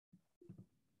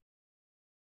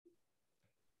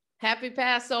Happy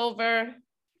Passover.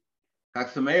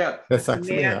 Chag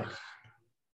Sameach.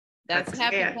 That's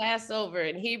happy Passover.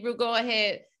 In Hebrew, go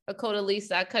ahead, Dakota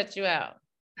Lisa, I cut you out.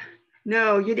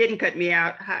 No, you didn't cut me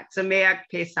out. Chag Sameach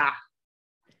Pesach.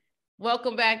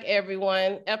 Welcome back,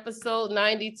 everyone. Episode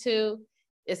 92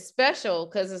 is special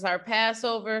because it's our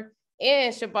Passover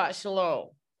and Shabbat Shalom.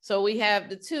 So we have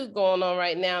the two going on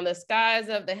right now. The skies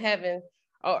of the heaven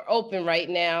are open right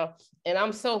now, and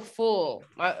I'm so full.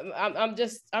 I'm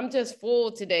just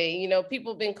full today. You know,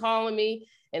 people have been calling me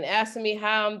and asking me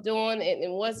how I'm doing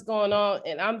and what's going on,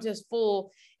 and I'm just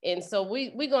full. And so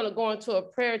we're going to go into a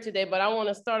prayer today, but I want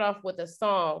to start off with a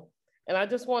song. And I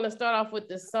just want to start off with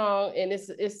this song, and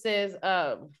it says,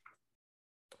 and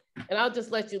I'll just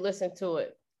let you listen to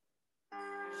it.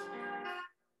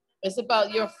 It's about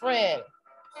your friend.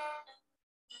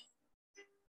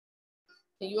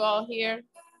 Can you all hear?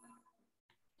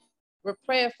 We're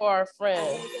praying for our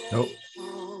friend. Nope.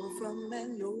 From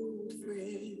an old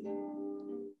friend,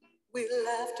 we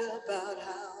laughed about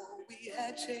how we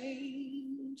had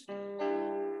changed.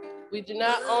 We do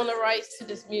not own the rights to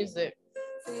this music.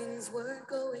 Things weren't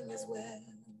going as well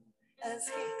as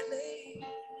he claimed.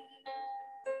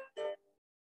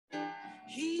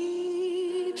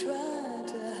 He tried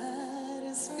to hide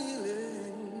his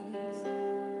feelings,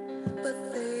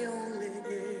 but they only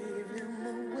gave him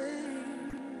away.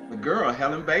 The girl,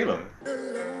 Helen Baylor.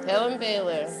 Helen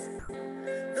Baylor.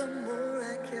 The more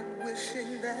I kept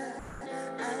wishing that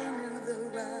I knew the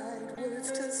right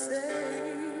words to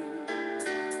say.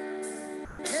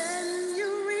 Can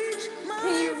you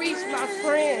reach my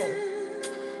friend?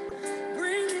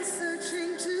 Bring me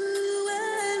searching to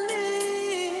an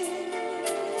end.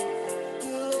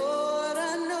 Lord,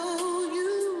 I know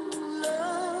you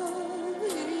love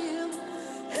him.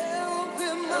 Help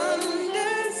him understand.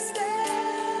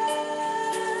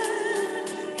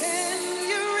 Can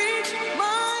you reach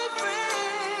my friend?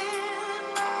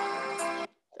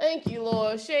 Thank you, Lord.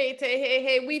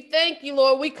 Hey, we thank you,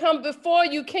 Lord. We come before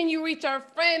you. Can you reach our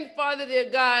friend, Father, dear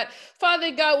God?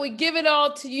 Father God, we give it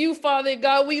all to you, Father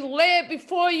God. We lay it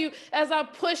before you as I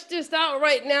push this out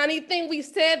right now. Anything we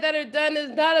said that or done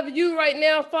is not of you right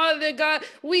now, Father, dear God.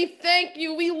 We thank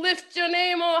you. We lift your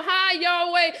name on high,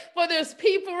 Yahweh, for there's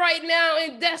people right now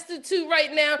in destitute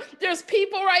right now. There's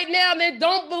people right now that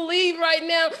don't believe right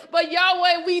now. But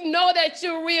Yahweh, we know that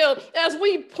you're real. As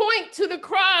we point to the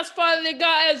cross, Father, dear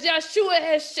God, as Yeshua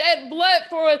has shed blood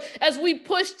for us, as we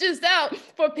push this out,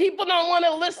 for people don't want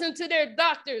to listen to their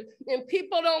doctors, and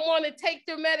people don't want to take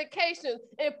their medications,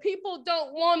 and people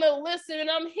don't want to listen. And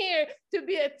I'm here to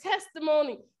be a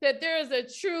testimony that there is a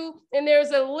true and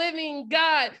there's a living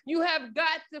God. You have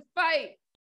got to fight.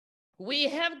 We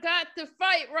have got to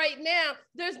fight right now.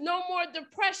 There's no more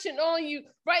depression on you.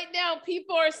 Right now,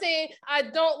 people are saying, I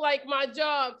don't like my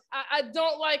job. I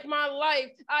don't like my life.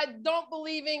 I don't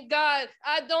believe in God.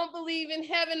 I don't believe in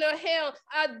heaven or hell.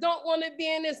 I don't want to be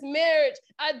in this marriage.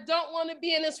 I don't want to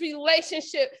be in this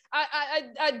relationship.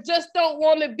 I just don't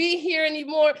want to be here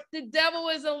anymore. The devil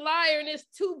is a liar and it's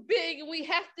too big, and we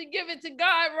have to give it to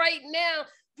God right now.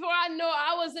 For I know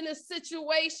I was in a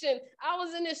situation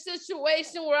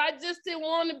where I just didn't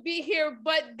want to be here,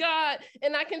 but God.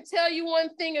 And I can tell you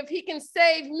one thing: if he can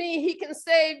save me, he can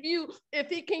save you. If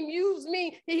he can use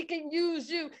me, he can use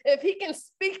you. If he can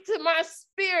speak to my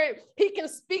spirit, he can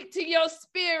speak to your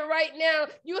spirit right now.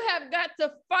 You have got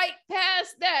to fight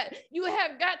past that. You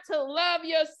have got to love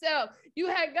yourself. You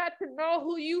have got to know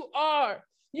who you are.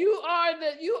 You are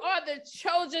the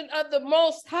children of the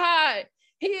Most High.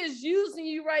 He is using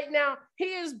you right now. He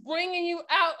is bringing you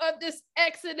out of this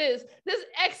exodus. This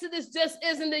exodus just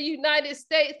isn't the United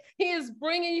States. He is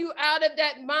bringing you out of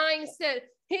that mindset.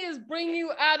 He is bringing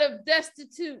you out of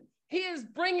destitute. He is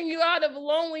bringing you out of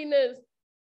loneliness.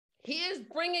 He is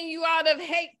bringing you out of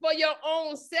hate for your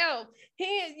own self.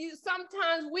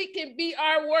 Sometimes we can be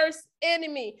our worst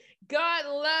enemy. God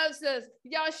loves us.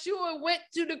 Yeshua went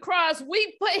to the cross.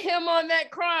 We put him on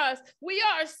that cross. We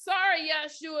are sorry,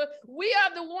 Yeshua. We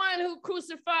are the one who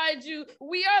crucified you.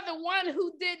 We are the one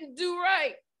who didn't do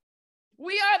right.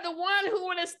 We are the one who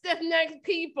were the stiff-necked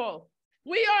people.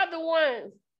 We are the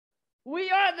ones.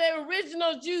 We are the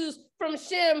original Jews from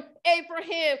Shem,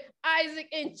 Abraham, Isaac,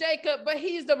 and Jacob, but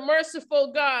he's the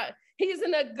merciful God. He's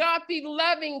an agape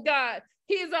loving God.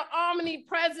 He's an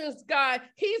omnipresence God.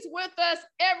 He's with us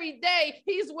every day.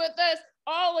 He's with us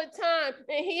all the time,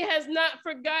 and he has not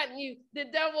forgotten you. The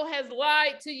devil has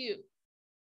lied to you.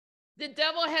 The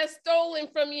devil has stolen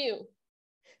from you.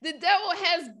 The devil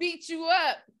has beat you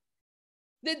up.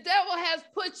 The devil has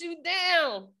put you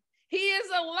down. He is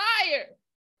a liar.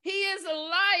 He is a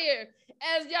liar.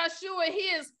 as Yahshua, he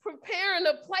is preparing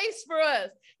a place for us.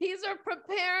 He's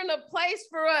preparing a place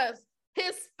for us,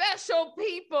 his special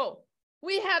people.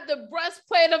 We have the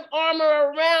breastplate of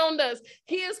armor around us.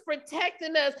 He is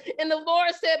protecting us. And the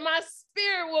Lord said, my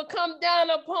spirit will come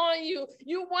down upon you.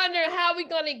 You wonder how we're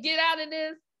going to get out of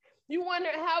this? You wonder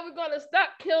how we're going to stop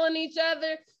killing each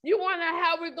other? You wonder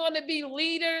how we're going to be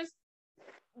leaders?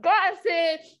 God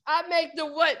said, I make the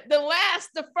last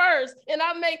the first, and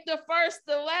I make the first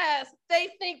the last. They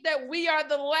think that we are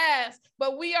the last,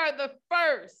 but we are the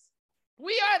first.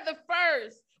 We are the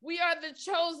first. We are the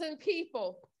chosen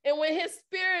people. And when his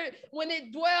spirit, when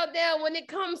it dwells down, when it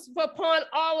comes upon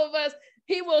all of us,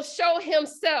 he will show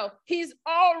himself. He's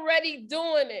already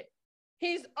doing it.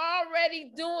 He's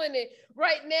already doing it.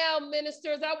 Right now,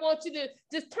 ministers, I want you to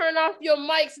just turn off your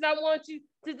mics, and I want you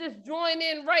to just join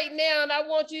in right now. And I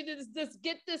want you to just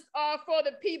get this off for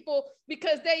the people,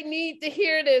 because they need to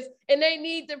hear this and they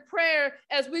need the prayer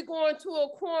as we go into a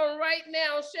quorum right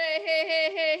now.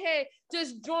 Hey.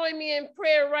 Just join me in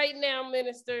prayer right now,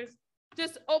 ministers.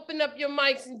 Just open up your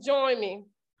mics and join me.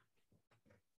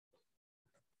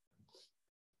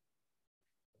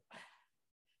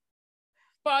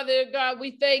 Father God,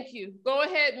 we thank you. Go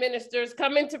ahead, ministers.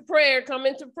 Come into prayer. Come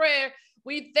into prayer.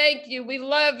 We thank you. We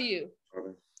love you.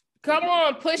 Come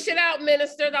on, push it out,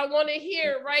 ministers. I want to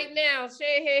hear it right now.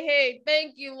 Hey.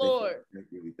 Thank you, Lord.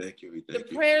 Thank you. The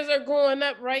prayers are going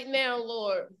up right now,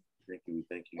 Lord. Thank you.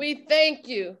 We thank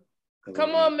you.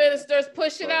 Come on, ministers,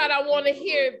 push it out. I want to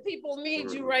hear it. People need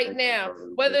you right now,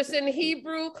 whether it's in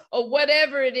Hebrew or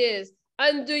whatever it is.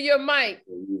 Undo your mic.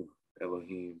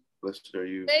 Elohim, blessed are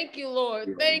you. Thank you,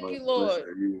 Lord. Thank you, Lord. Blessed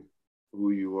are you, who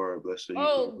you are. Blessed are you.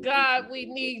 Oh, God, we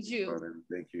need you.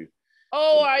 Thank you.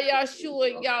 Oh, our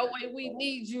Yahshua, Yahweh, we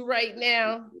need you right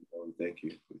now. Thank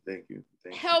you.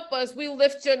 Help us. We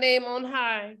lift your name on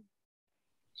high.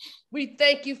 We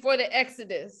thank you for the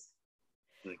Exodus.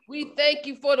 We thank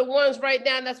you for the ones right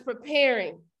now that's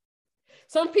preparing.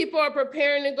 Some people are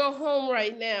preparing to go home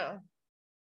right now.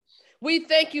 We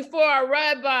thank you for our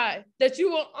rabbi, that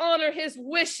you will honor his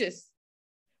wishes.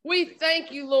 We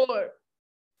thank you, Lord.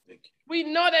 We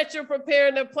know that you're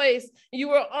preparing a place. You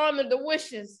will honor the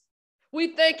wishes.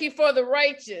 We thank you for the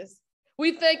righteous.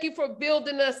 We thank you for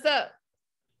building us up.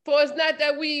 For it's not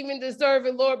that we even deserve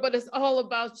it, Lord, but it's all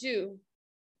about you.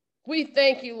 We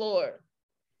thank you, Lord.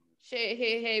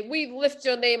 Hey. We lift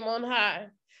your name on high.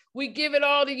 We give it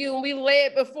all to you and we lay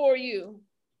it before you.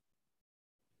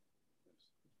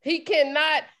 He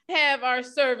cannot have our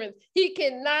servants. He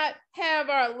cannot have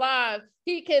our lives.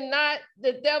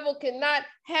 The devil cannot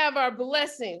have our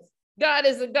blessings. God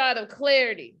is a God of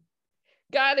clarity.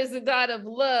 God is a God of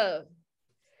love.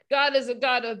 God is a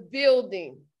God of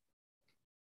building.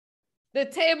 The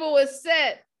table is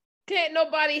set. Can't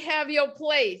nobody have your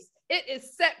place. It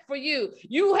is set for you.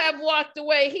 You have walked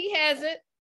away. He hasn't.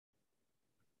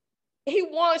 He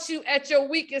wants you at your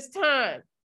weakest time.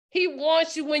 He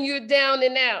wants you when you're down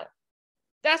and out.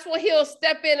 That's when he'll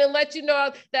step in and let you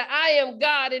know that I am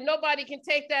God and nobody can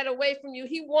take that away from you.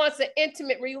 He wants an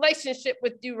intimate relationship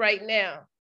with you right now.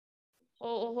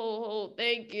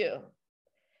 Thank you.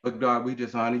 But God, we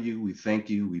just honor you. We thank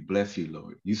you. We bless you,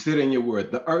 Lord. You said in your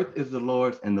word, the earth is the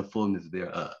Lord's and the fullness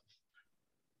thereof.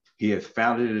 He has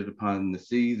founded it upon the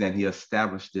seas and he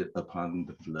established it upon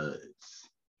the floods.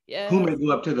 Yes. Who may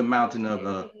go up to the mountain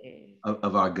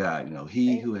of our God? You know,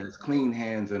 he who has clean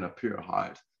hands and a pure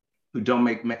heart, who don't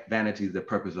make vanity the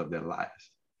purpose of their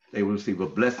lives. They will receive a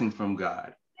blessing from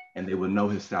God and they will know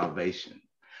his salvation.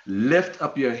 Lift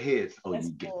up your heads, O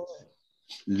ye gates.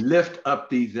 Lift up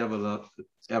these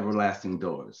everlasting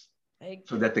doors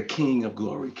so that the King of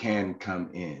glory can come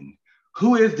in.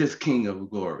 Who is this King of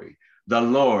glory? The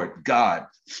Lord God,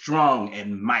 strong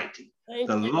and mighty.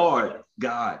 The Lord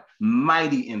God,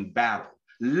 mighty in battle.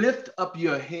 Lift up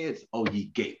your heads, O ye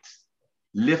gates.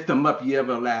 Lift them up, ye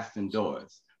everlasting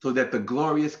doors, so that the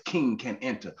glorious King can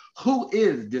enter. Who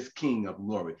is this King of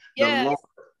glory? Yes. The Lord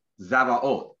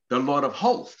Zavaoth, the Lord of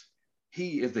hosts.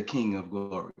 He is the King of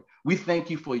glory. We thank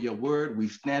you for your word. We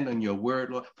stand on your word,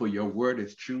 Lord, for your word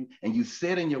is true. And you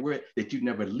said in your word that you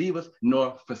never leave us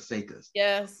nor forsake us.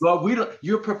 Yes. Lord,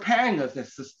 you're preparing us,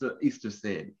 as Sister Easter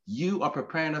said. You are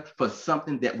preparing us for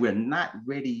something that we're not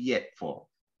ready yet for.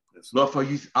 Yes. Lord,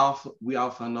 we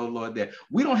also know, Lord, that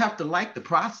we don't have to like the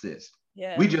process.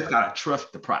 Yes. We just got to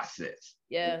trust the process.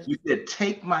 Yes. You said,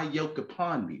 take my yoke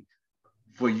upon me,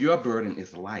 for your burden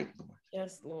is light, Lord.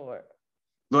 Yes, Lord.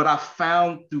 Lord, I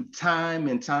found through time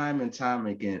and time and time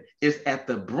again, it's at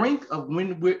the brink of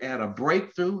when we're at a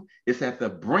breakthrough, it's at the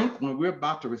brink when we're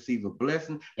about to receive a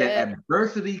blessing, that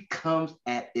adversity comes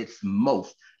at its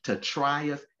most to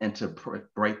try us and to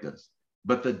break us.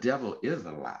 But the devil is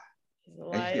a lie.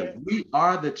 And we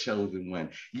are the chosen one.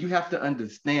 You have to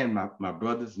understand, my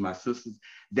brothers, my sisters,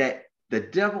 that the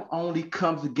devil only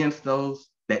comes against those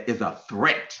that is a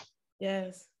threat.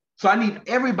 Yes. So I need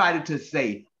everybody to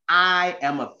say, I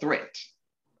am a threat.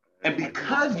 And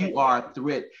because you are a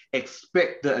threat,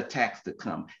 expect the attacks to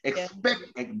come. Expect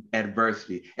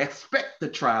adversity. Expect the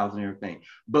trials and everything.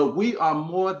 But we are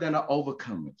more than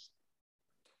overcomers.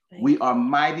 We are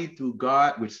mighty through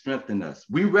God, which strengthens us.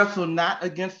 We wrestle not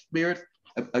against spirits,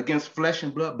 against flesh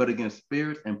and blood, but against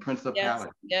spirits and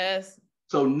principalities. Yes.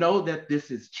 So know that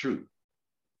this is true.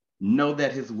 Know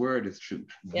that his word is true.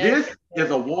 Yes. This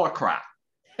is a war cry.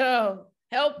 Oh,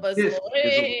 help us, this Lord.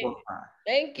 Is a war cry.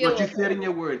 Thank you. What you said in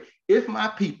your word, if my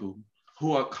people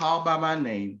who are called by my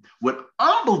name would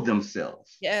humble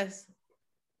themselves, yes,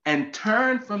 and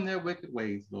turn from their wicked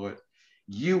ways, Lord,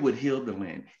 you would heal the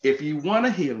land. If you want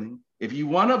a healing, if you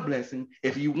want a blessing,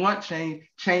 if you want change,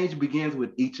 change begins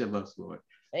with each of us, Lord.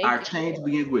 Our change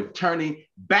begins with turning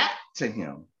back to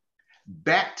him,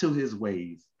 back to his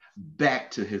ways,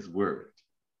 back to his word.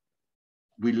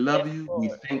 We love you. Lord.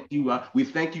 We thank you. We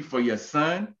thank you for your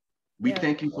son. We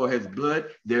thank you for his blood.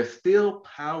 There's still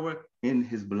power in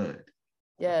his blood.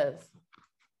 Yes.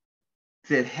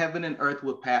 Said heaven and earth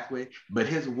will pass away, but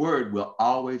his word will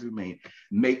always remain.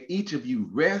 May each of you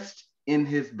rest in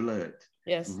his blood.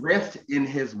 Yes. Rest in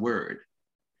his word.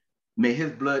 May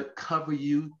his blood cover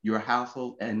you, your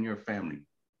household, and your family.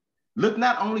 Look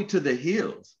not only to the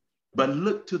hills, but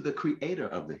look to the creator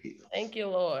of the hills. Thank you,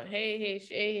 Lord.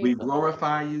 Hey. We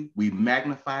glorify you. We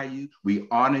magnify you. We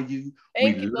honor you.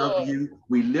 We love you.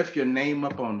 We lift your name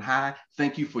up on high.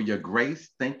 Thank you for your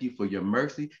grace. Thank you for your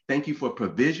mercy. Thank you for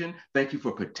provision. Thank you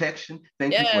for protection.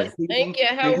 Thank you for healing.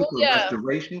 Thank you for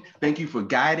restoration. Thank you for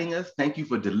guiding us. Thank you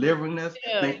for delivering us.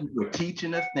 Thank you for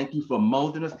teaching us. Thank you for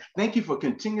molding us. Thank you for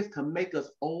continuing to make us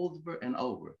over and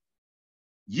over.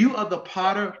 You are the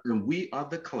potter and we are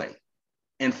the clay.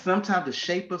 And sometimes to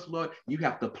shape us, Lord, you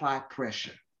have to apply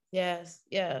pressure. Yes.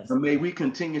 But may we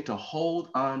continue to hold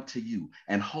on to you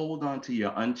and hold on to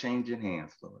your unchanging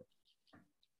hands, Lord.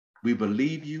 We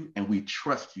believe you and we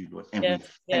trust you, Lord, and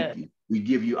we thank you. We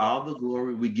give you all the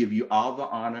glory. We give you all the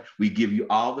honor. We give you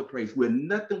all the praise. We're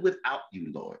nothing without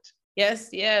you, Lord.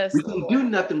 Yes. We can do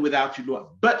nothing without you, Lord,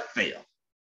 but fail.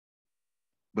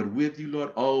 But with you,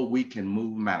 Lord, we can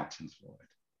move mountains, Lord.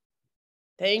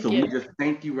 Thank you. So we just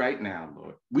thank you right now,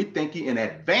 Lord. We thank you in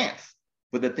advance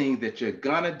for the things that you're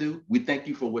gonna do. We thank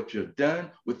you for what you've done.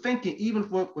 We're thanking even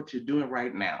for what you're doing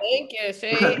right now. Thank you,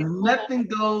 Shay. Because nothing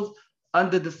goes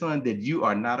under the sun that you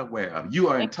are not aware of. You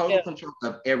are in total control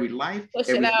of every life, every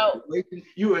situation.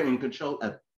 You are in control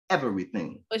of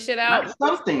everything. Push it out. Not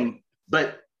something,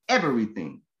 but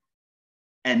everything.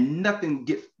 And nothing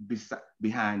gets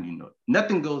behind you.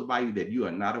 Nothing goes by you that you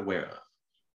are not aware of.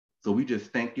 So we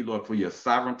just thank you, Lord, for your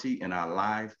sovereignty in our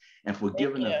lives and for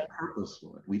giving us purpose,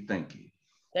 Lord. We thank you.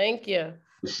 Thank you.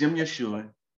 Hashem Yeshua,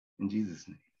 in Jesus'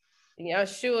 name. In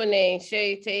Yeshua name,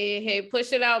 hey,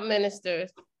 push it out, ministers.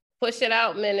 Push it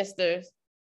out, ministers.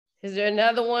 Is there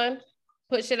another one?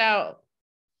 Push it out.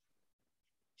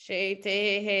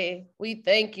 Hey. We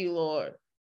thank you, Lord.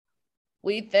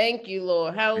 We thank you,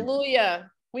 Lord. Hallelujah.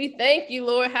 We thank you,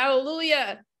 Lord.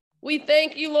 Hallelujah. We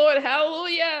thank you, Lord.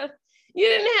 Hallelujah. You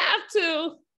didn't have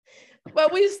to,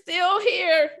 but we still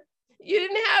here. You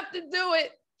didn't have to do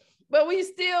it, but we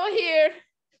still here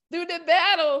through the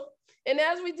battle. And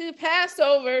as we do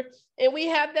Passover and we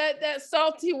have that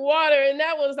salty water, and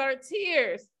that was our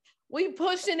tears. We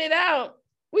pushing it out.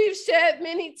 We've shed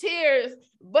many tears,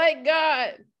 but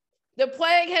God, the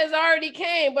plague has already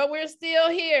came, but we're still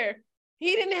here.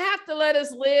 He didn't have to let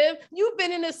us live. You've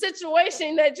been in a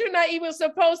situation that you're not even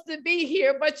supposed to be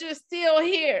here, but you're still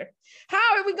here.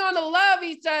 How are we going to love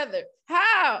each other?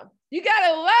 How? You got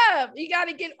to love. You got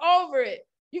to get over it.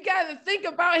 You got to think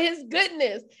about his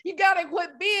goodness. You got to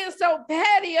quit being so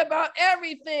petty about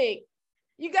everything.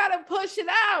 You got to push it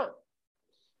out.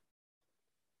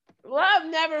 Love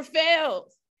never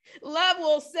fails. Love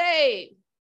will save.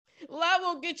 Love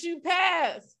will get you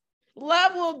past.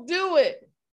 Love will do it.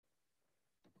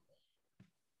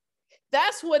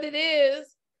 That's what it is.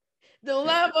 The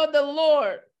love of the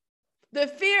Lord. The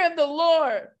fear of the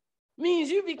Lord means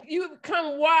you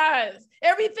become wise.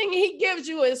 Everything he gives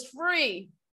you is free.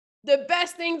 The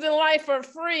best things in life are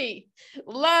free.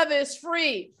 Love is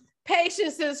free.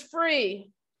 Patience is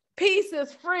free. Peace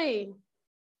is free.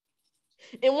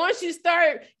 And once you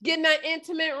start getting that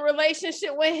intimate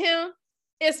relationship with him,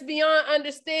 it's beyond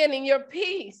understanding your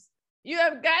peace. You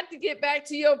have got to get back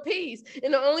to your peace.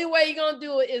 And the only way you're going to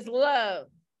do it is love.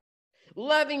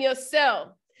 Loving yourself,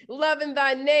 loving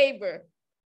thy neighbor,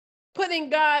 putting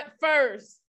God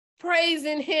first,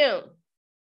 praising him,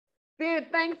 being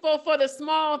thankful for the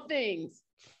small things.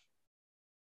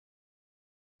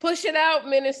 Push it out,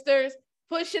 ministers.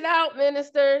 Push it out,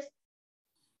 ministers.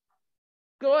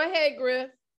 Go ahead, Griff.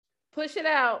 Push it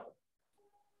out.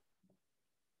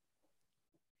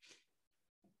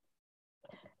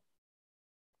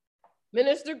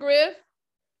 Minister Griff,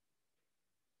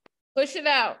 push it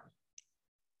out.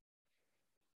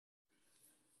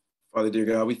 Father, dear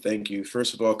God, we thank you.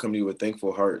 First of all, come to you with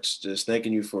thankful hearts, just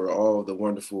thanking you for all the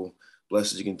wonderful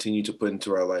blessings you continue to put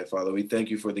into our life, Father. We thank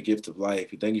you for the gift of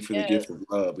life. We thank you for the gift of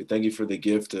love. We thank you for the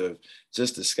gift of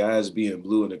just the skies being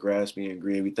blue and the grass being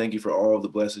green. We thank you for all the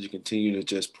blessings you continue to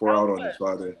just pour out on us,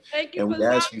 Father. Thank you. And we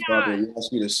ask you, Father, we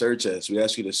ask you to search us. We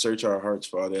ask you to search our hearts,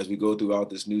 Father, as we go throughout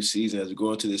this new season, as we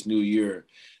go into this new year.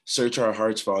 Search our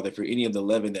hearts, Father, for any of the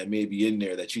leaven that may be in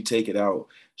there, that you take it out.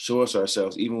 Show us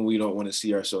ourselves, even when we don't want to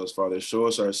see ourselves, Father. Show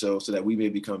us ourselves so that we may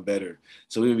become better,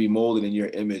 so we may be molded in your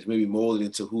image, maybe molded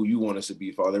into who you want us to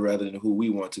be, Father, rather than who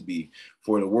we want to be.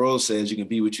 For the world says you can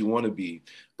be what you want to be,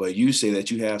 but you say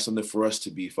that you have something for us to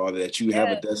be, Father, that you have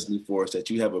a destiny for us, that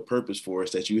you have a purpose for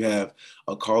us, that you have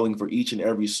a calling for each and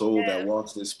every soul that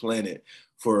walks this planet.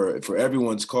 For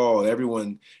everyone's called,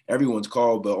 everyone's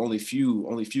called, but only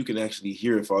few can actually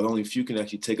hear it, Father. Only few can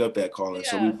actually take up that calling.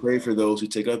 So we pray for those who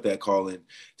take up that calling,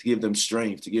 to give them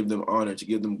strength, to give them honor, to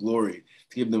give them glory,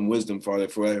 to give them wisdom, Father.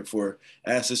 For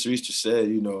as Sister Easter said,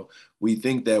 you know, we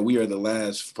think that we are the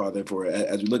last, Father. For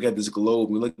as we look at this globe,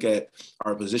 we look at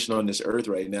our position on this earth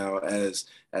right now as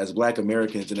Black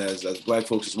Americans and as Black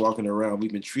folks is walking around,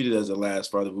 we've been treated as the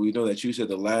last, Father. But we know that you said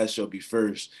the last shall be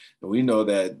first, and we know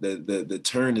that the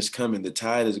turn is coming, the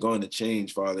tide is going to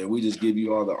change, Father. And we just give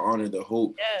you all the honor, the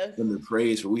hope, and the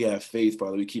praise. For we have faith,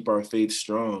 Father. We keep our faith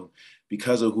strong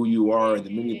because of who you are and the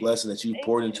many blessings that you've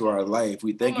poured into our life.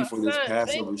 We thank you for this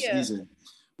Passover season.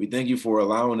 We thank you for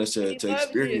allowing us to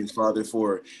experience, Father,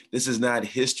 for this is not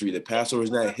history. The Passover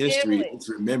is not history. It's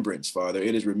remembrance, Father.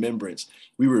 It is remembrance.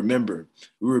 We remember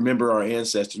our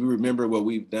ancestors. We remember what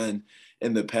we've done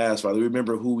in the past, Father. We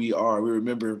remember who we are. We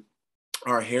remember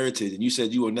our heritage. And you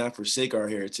said you will not forsake our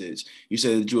heritage. You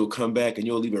said that you will come back and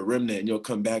you'll leave a remnant and you'll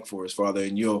come back for us, Father,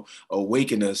 and you'll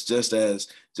awaken us just as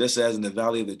in the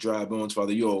valley of the dry bones,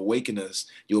 Father. You'll awaken us.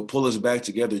 You'll pull us back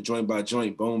together, joint by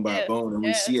joint, bone by bone. And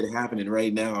we see it happening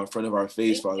right now in front of our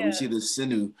face, Father. We see the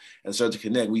sinew and start to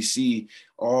connect. We see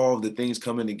all the things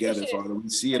coming together, Father. We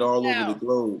see it all over the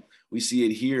globe. We see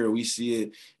it here. We see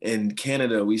it in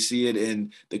Canada. We see it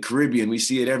in the Caribbean. We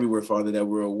see it everywhere, Father, that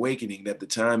we're awakening, that the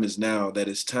time is now, that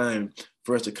it's time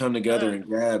for us to come together and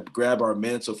grab our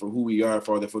mantle for who we are,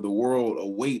 Father, for the world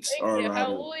awaits our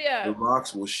arrival. The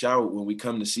rocks will shout when we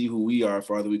come to see who we are,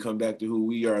 Father. We come back to who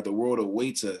we are. The world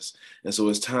awaits us. And so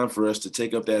it's time for us to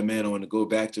take up that mantle and to go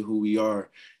back to who we are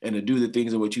and to do the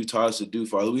things in which you taught us to do,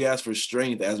 Father. We ask for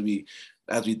strength as we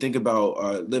think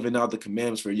about living out the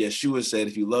commandments. For Yeshua said,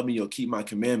 if you love me, you'll keep my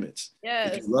commandments.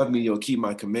 If you love me, you'll keep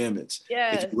my commandments.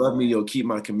 If you love me, you'll keep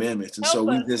my commandments. And so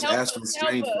we just ask for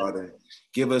strength, Father.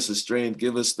 Give us the strength,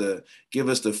 give us the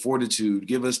fortitude,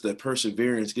 give us the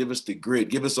perseverance, give us the grit,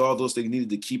 give us all those things needed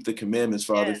to keep the commandments,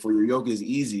 Father. For your yoke is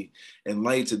easy and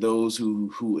light to those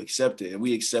who accept it. And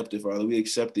we accept it, Father. We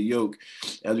accept the yoke.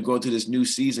 As we go into this new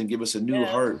season, give us a new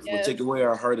heart. We'll take away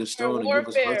our heart of stone and give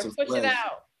us hearts of flesh.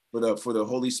 For the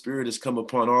Holy Spirit has come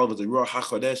upon all of us. The Ruach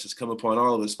HaKodesh has come upon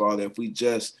all of us, Father. If we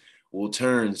just will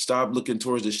turn, stop looking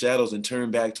towards the shadows and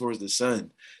turn back towards the sun.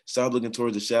 Stop looking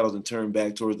towards the shadows and turn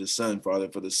back towards the sun, Father.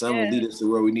 For the sun will lead us to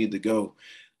where we need to go.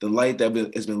 The light that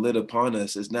has been lit upon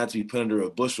us is not to be put under a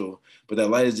bushel, but that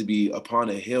light is to be upon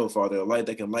a hill, Father. A light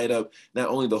that can light up not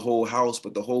only the whole house,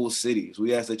 but the whole city. So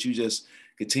we ask that you just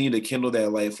continue to kindle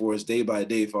that light for us day by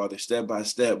day, Father, step by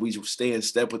step. We stay in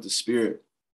step with the Spirit.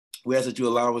 We ask that you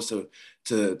allow us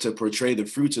to portray the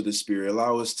fruits of the Spirit.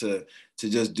 Allow us to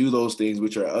just do those things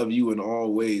which are of you in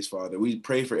all ways, Father. We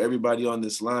pray for everybody on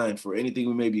this line, for anything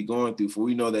we may be going through, for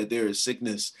we know that there is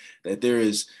sickness, that there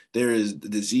is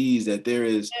disease, that there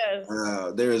is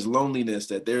loneliness,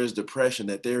 that there is depression,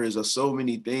 that there is so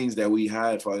many things that we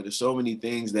hide, Father. There's so many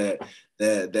things that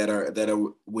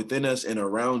are within us and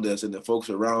around us and the folks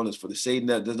around us. For the Satan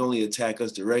that doesn't only attack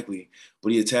us directly,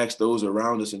 but he attacks those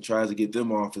around us and tries to get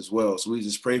them off as well. So we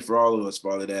just pray for all of us,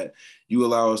 Father, that you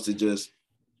allow us to just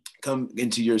Come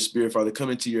into your spirit, Father.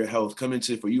 Come into your health. Come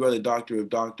into, for you are the doctor of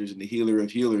doctors and the healer of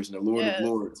healers and the Lord of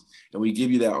lords. And we give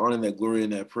you that honor, that glory,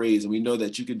 and that praise. And we know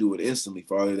that you can do it instantly,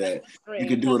 Father, that you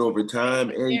can do it over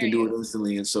time and you can do it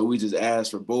instantly. And so we just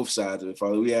ask for both sides of it,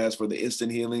 Father. We ask for the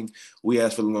instant healing. We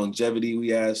ask for the longevity.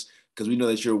 We ask, because we know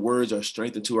that your words are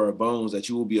strength into our bones, that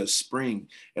you will be a spring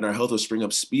and our health will spring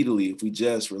up speedily if we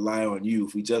just rely on you,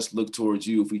 if we just look towards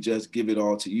you, if we just give it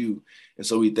all to you. And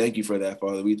so we thank you for that,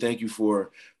 Father. We thank you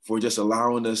for just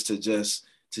allowing us to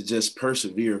just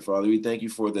persevere, Father. We thank you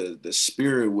for the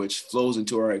spirit which flows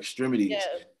into our extremities. Yes.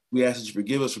 We ask that you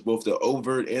forgive us for both the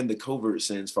overt and the covert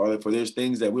sins, Father, for there's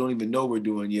things that we don't even know we're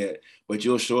doing yet, but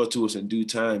you'll show it to us in due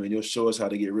time and you'll show us how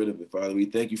to get rid of it, Father. We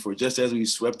thank you for just as we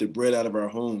swept the bread out of our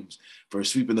homes, for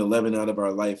sweeping the leaven out of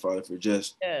our life, Father, for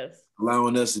just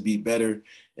allowing us to be better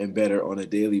and better on a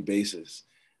daily basis.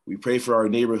 We pray for our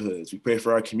neighborhoods. We pray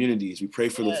for our communities. We pray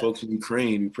for the folks in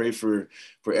Ukraine. We pray for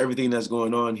everything that's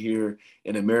going on here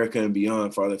in America and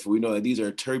beyond, Father, for we know that these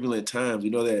are turbulent times. We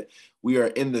know that we are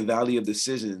in the valley of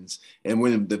decisions. And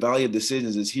when the valley of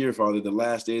decisions is here, Father, the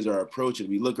last days are approaching.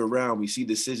 We look around, we see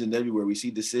decisions everywhere. We see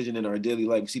decision in our daily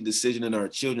life. We see decision in our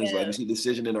children's life. We see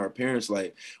decision in our parents'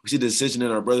 life. We see decision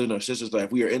in our brothers and our sisters'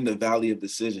 life. We are in the valley of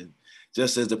decision,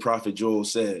 just as the prophet Joel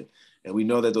said. And we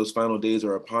know that those final days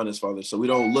are upon us, Father. So we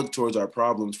don't look towards our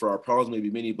problems, for our problems may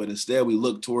be many, but instead we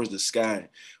look towards the sky.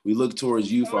 We look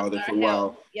towards you, Father, for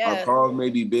while our problems may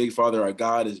be big, Father, our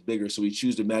God is bigger. So we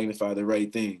choose to magnify the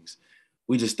right things.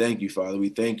 We just thank you, Father. We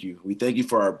thank you. We thank you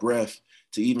for our breath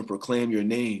to even proclaim your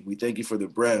name. We thank you for the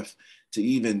breath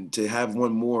to have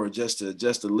one more, just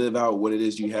to live out what it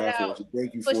is you have for us. We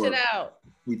thank you for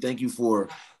We thank you for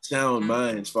sound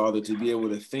minds, Father, to be able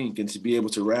to think and to be able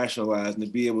to rationalize and to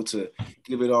be able to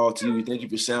give it all to you. We thank you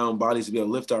for sound bodies to be able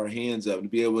to lift our hands up, to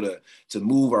be able to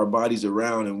move our bodies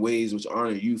around in ways which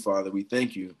honor you, Father. We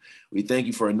thank you. We thank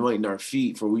you for anointing our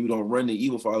feet, for we don't run the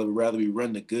evil, Father, but rather we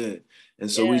run the good.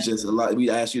 And so we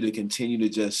ask you to continue to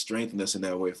just strengthen us in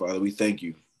that way, Father. We thank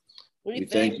you. We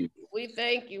thank you. We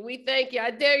thank you. We thank you.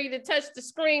 I dare you to touch the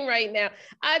screen right now.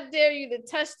 I dare you to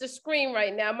touch the screen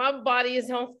right now. My body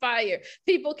is on fire.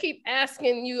 People keep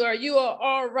asking you, are you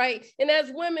all right? And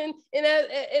as women and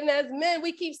as men,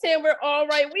 we keep saying we're all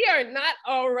right. We are not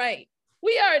all right.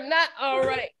 We are not all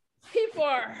right. People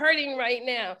are hurting right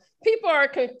now. People are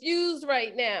confused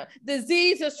right now.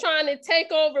 Disease is trying to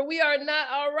take over. We are not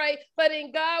all right, but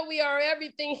in God, we are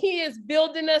everything. He is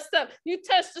building us up. You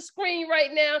touch the screen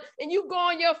right now and you go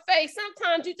on your face.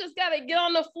 Sometimes you just got to get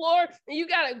on the floor and you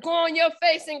got to go on your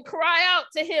face and cry out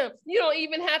to him. You don't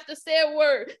even have to say a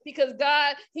word because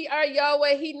God, our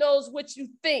Yahweh, he knows what you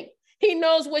think. He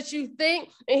knows what you think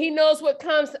and he knows what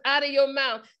comes out of your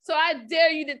mouth. So I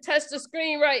dare you to touch the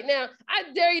screen right now. I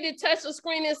dare you to touch the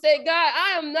screen and say, God,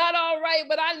 I am not all right,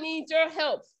 but I need your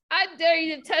help. I dare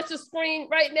you to touch the screen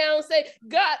right now and say,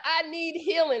 God, I need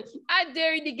healing. I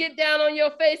dare you to get down on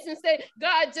your face and say,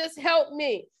 God, just help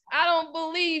me. I don't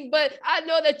believe, but I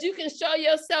know that you can show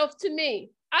yourself to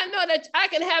me. I know that I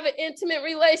can have an intimate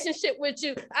relationship with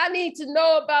you. I need to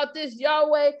know about this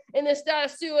Yahweh and this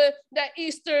Yahshua that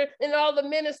Easter and all the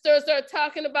ministers are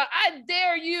talking about. I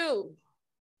dare you.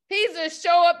 He's a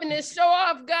show up and a show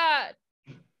off God.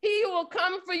 He will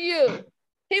come for you.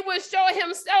 He will show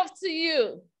himself to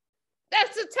you.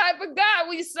 That's the type of God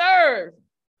we serve.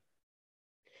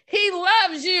 He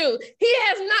loves you. He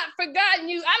has not forgotten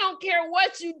you. I don't care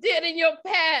what you did in your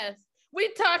past.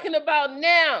 We're talking about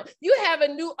now. You have a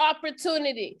new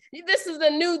opportunity. This is a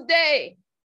new day.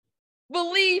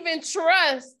 Believe and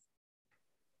trust.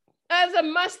 As a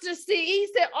mustard seed, he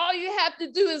said, all you have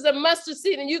to do is a mustard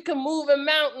seed and you can move a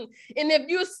mountain. And if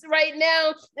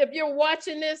you're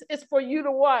watching this, it's for you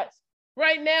to watch.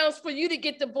 Right now, it's for you to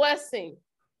get the blessing.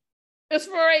 It's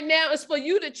for right now, it's for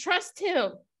you to trust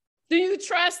him. Do you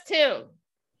trust him?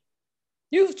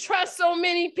 You've trusted so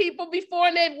many people before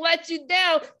and they've let you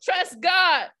down. Trust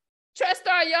God. Trust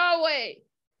our Yahweh.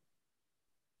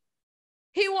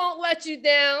 He won't let you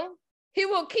down. He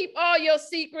will keep all your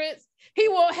secrets. He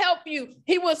will help you.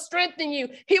 He will strengthen you.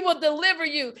 He will deliver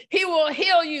you. He will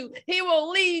heal you. He will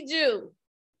lead you.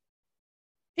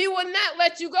 He will not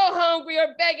let you go hungry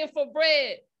or begging for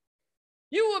bread.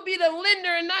 You will be the lender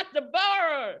and not the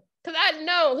borrower, because I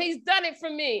know he's done it for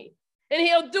me and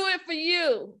he'll do it for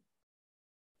you.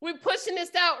 We're pushing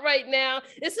this out right now.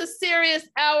 It's a serious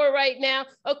hour right now.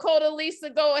 Akota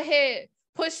Lisa, go ahead.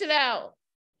 Push it out.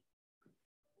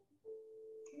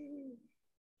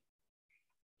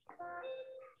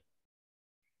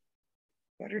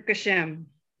 Baruch Hashem.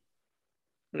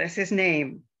 Bless his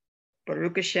name.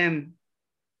 Baruch Hashem.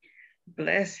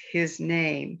 Bless his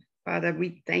name. Father,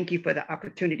 we thank you for the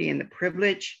opportunity and the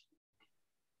privilege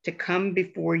to come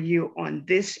before you on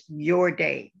this, your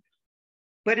day.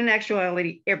 But in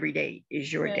actuality, every day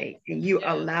is your day. And you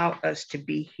allow us to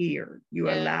be here. You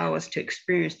allow us to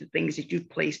experience the things that you've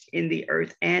placed in the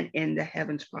earth and in the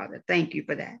heavens, Father. Thank you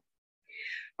for that.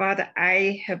 Father,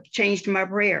 I have changed my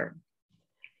prayer.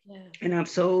 And I'm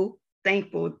so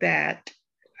thankful that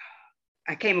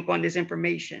I came upon this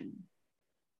information.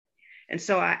 And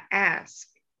so I ask,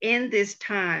 in this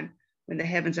time when the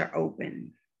heavens are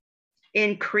open,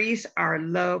 increase our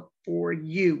love for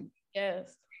you.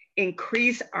 Yes.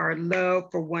 Increase our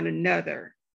love for one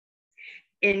another.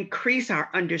 Increase our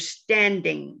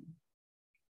understanding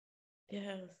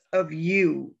of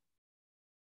you.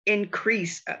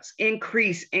 Increase us.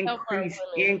 Increase,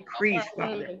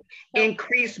 Father.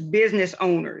 Increase business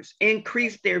owners.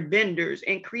 Increase their vendors.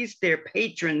 Increase their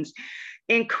patrons.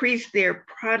 Increase their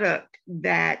product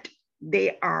that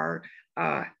they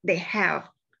have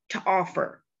to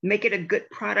offer. Make it a good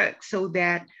product so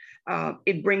that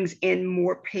it brings in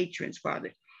more patrons,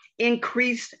 Father.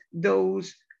 Increase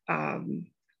those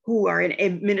who are in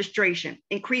administration,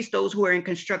 increase those who are in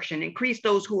construction, increase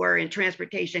those who are in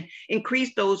transportation,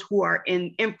 increase those who are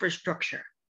in infrastructure.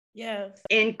 Yes.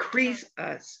 Increase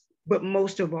us, but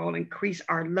most of all, increase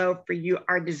our love for you,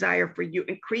 our desire for you,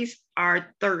 increase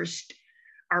our thirst,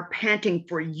 our panting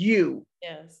for you.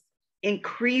 Yes.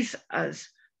 Increase us,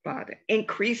 Father.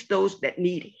 Increase those that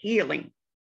need healing.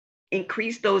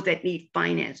 Increase those that need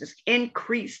finances.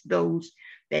 Increase those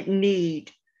that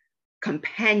need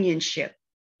companionship.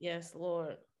 Yes,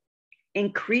 Lord.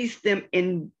 Increase them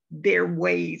in their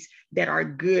ways that are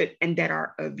good and that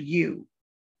are of you.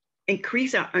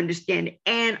 Increase our understanding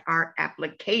and our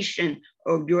application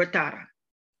of your Tara.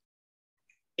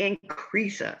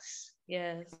 Increase us.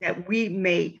 Yes. That we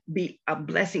may be a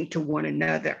blessing to one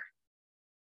another.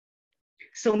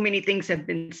 So many things have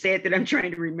been said that I'm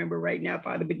trying to remember right now,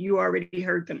 Father, but you already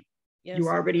heard them. Yes. You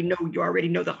already know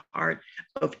the heart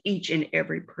of each and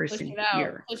every person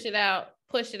here. Push it out.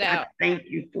 Push it out. I thank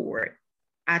you for it.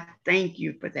 I thank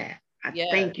you for that. I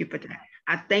thank you for that.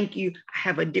 I thank you. I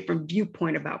have a different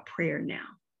viewpoint about prayer now.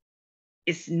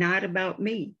 It's not about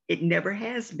me. It never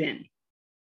has been.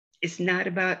 It's not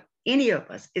about any of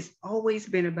us. It's always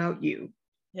been about you.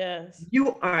 Yes.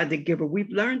 You are the giver. We've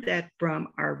learned that from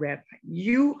our rabbi.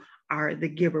 You are the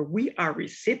giver. We are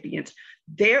recipients.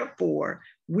 Therefore,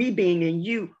 we being in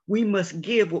you, we must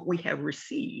give what we have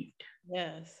received.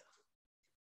 Yes.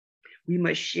 We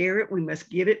must share it. We must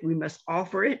give it. We must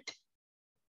offer it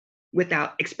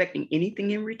without expecting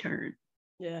anything in return.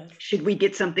 Yes. Should we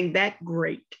get something back?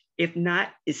 Great. If not,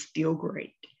 it's still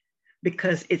great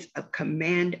because it's a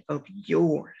command of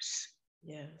yours.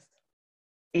 Yes.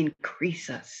 Increase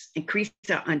us, increase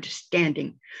our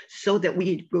understanding so that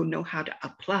we will know how to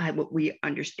apply what we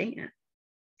understand,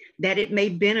 that it may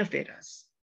benefit us,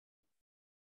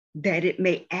 that it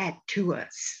may add to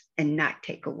us and not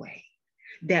take away,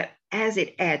 that as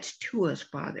it adds to us,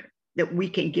 Father, that we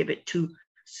can give it to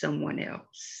someone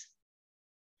else.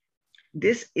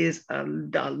 This is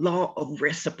the law of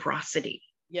reciprocity.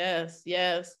 Yes,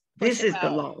 yes. This is the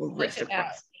law of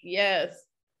reciprocity. Yes.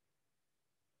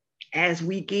 As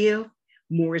we give,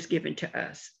 more is given to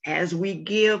us. As we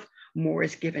give, more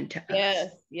is given to us.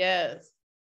 Yes, yes.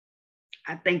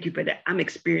 I thank you for that. I'm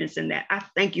experiencing that. I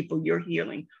thank you for your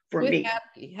healing for me.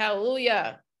 Happy.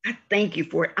 Hallelujah. I thank you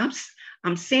for it.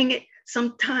 I'm seeing it.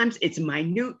 Sometimes it's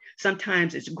minute,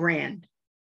 sometimes it's grand.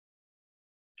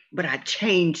 But I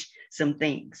changed some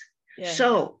things. Yeah.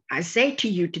 So I say to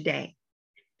you today,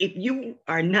 if you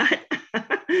are not,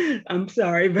 I'm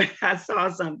sorry, but I saw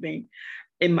something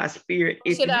in my spirit.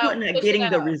 If you are not getting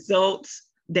the results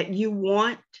that you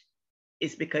want,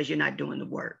 it's because you're not doing the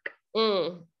work.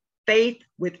 Faith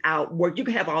without work. You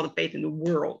can have all the faith in the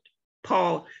world.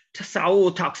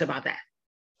 Saul talks about that.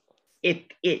 If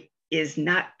it is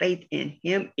not faith in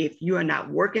him, if you are not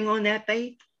working on that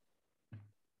faith,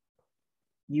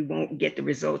 you won't get the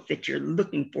results that you're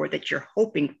looking for, that you're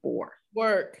hoping for.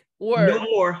 Work. No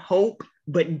more hope,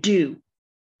 but do.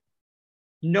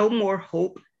 No more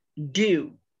hope,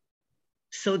 do.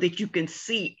 So that you can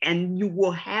see and you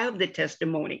will have the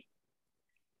testimony.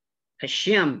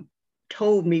 Hashem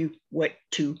told me what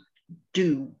to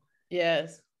do.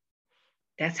 Yes.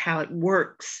 That's how it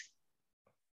works.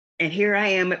 And here I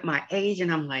am at my age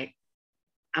and I'm like,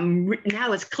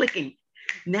 now it's clicking.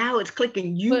 Now it's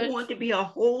clicking. You want to be a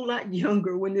whole lot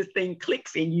younger when this thing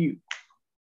clicks in you.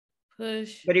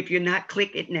 Push. But if you're not,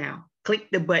 click it now. Click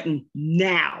the button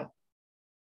now.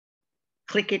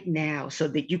 Click it now so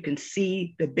that you can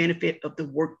see the benefit of the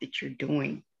work that you're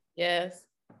doing. Yes.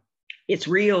 It's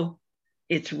real.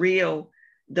 It's real.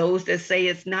 Those that say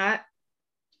it's not,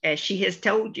 as she has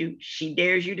told you, she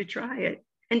dares you to try it.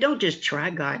 And don't just try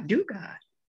God, do God.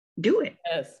 Do it.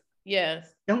 Yes.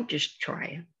 Yes. Don't just try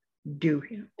him, do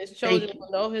him. His children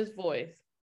will know his voice.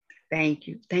 Thank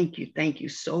you. Thank you. Thank you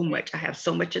so much. I have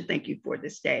so much to thank you for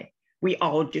this day. We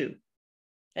all do.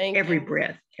 Every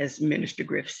breath, as Minister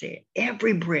Griff said,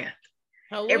 every breath,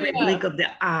 every blink of the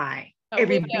eye,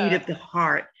 every beat of the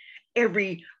heart,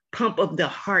 every pump of the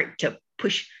heart to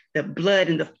push the blood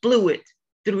and the fluid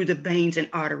through the veins and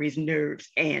arteries, nerves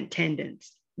and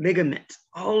tendons, ligaments,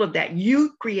 all of that.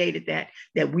 You created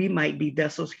that we might be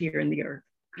vessels here in the earth.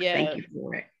 Yeah. Thank you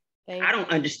for it. I don't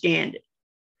understand it.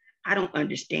 I don't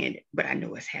understand it, but I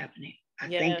know it's happening. I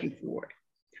thank you for it.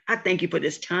 I thank you for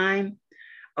this time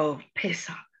of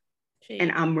Pesach.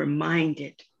 And I'm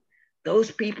reminded,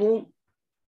 those people,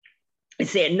 it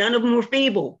said none of them were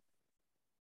feeble.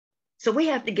 So we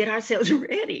have to get ourselves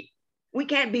ready. We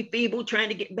can't be feeble trying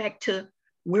to get back to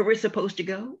where we're supposed to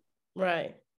go.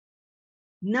 Right.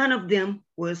 None of them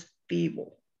was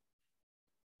feeble.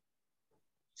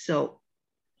 So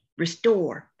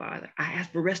restore, Father. I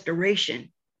ask for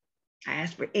restoration. I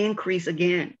ask for increase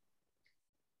again.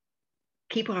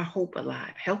 Keep our hope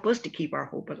alive. Help us to keep our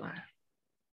hope alive.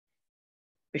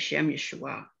 B'Shem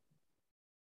Yeshua.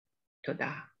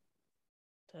 Todah.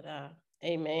 Todah.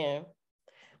 Amen.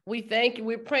 We thank you.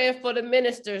 We're praying for the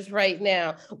ministers right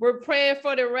now. We're praying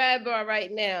for the rabbi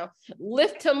right now.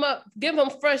 Lift him up. Give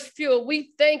him fresh fuel.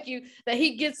 We thank you that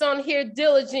he gets on here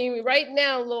diligently right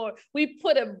now, Lord. We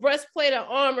put a breastplate of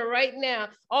armor right now.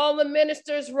 All the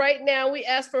ministers right now, we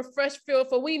ask for fresh fuel,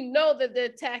 for we know that the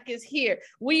attack is here.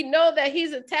 We know that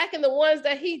he's attacking the ones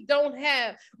that he don't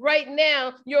have. Right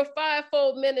now, your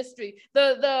fivefold ministry,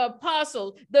 the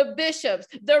apostles, the bishops,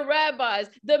 the rabbis,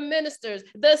 the ministers,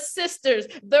 the sisters,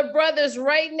 the brothers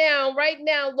right now,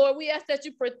 Lord, we ask that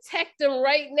you protect them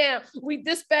right now. We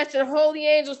dispatching holy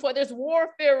angels, for there's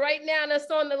warfare right now that's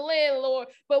on the land, Lord.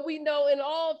 But we know in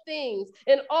all things,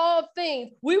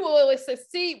 we will always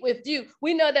succeed with you.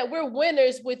 We know that we're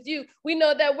winners with you. We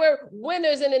know that we're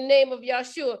winners in the name of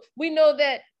Yeshua. We know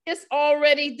that it's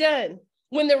already done.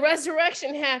 When the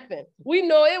resurrection happened, we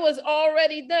know it was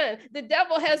already done. The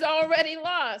devil has already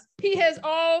lost. He has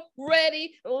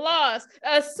already lost.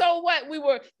 So what? We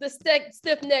were the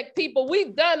stiff-necked people.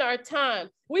 We've done our time.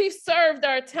 We've served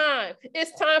our time.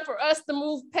 It's time for us to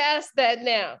move past that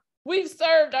now. We've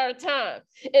served our time.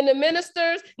 And the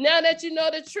ministers, now that you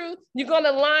know the truth, you're going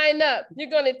to line up. You're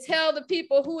going to tell the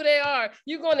people who they are.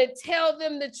 You're going to tell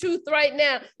them the truth right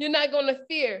now. You're not going to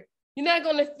fear. You're not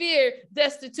going to fear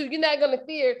destitute. You're not going to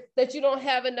fear that you don't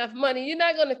have enough money. You're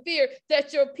not going to fear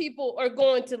that your people are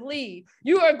going to leave.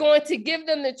 You are going to give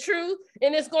them the truth,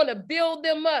 and it's going to build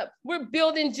them up. We're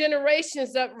building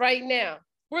generations up right now.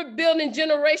 We're building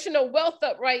generational wealth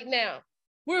up right now.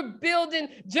 We're building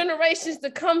generations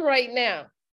to come right now.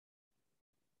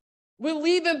 We're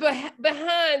leaving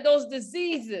behind those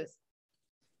diseases.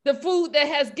 The food that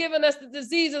has given us the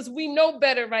diseases, we know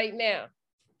better right now.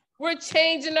 We're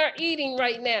changing our eating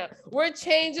right now. We're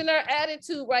changing our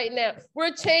attitude right now.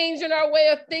 We're changing our way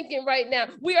of thinking right now.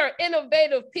 We are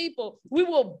innovative people. We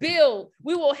will build.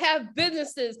 We will have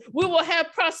businesses. We will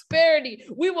have prosperity.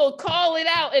 We will call it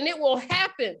out and it will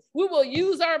happen. We will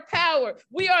use our power.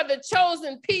 We are the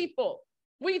chosen people.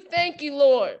 We thank you,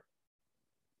 Lord.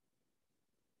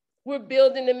 We're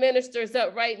building the ministers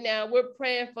up right now. We're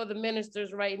praying for the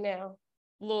ministers right now.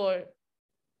 Lord,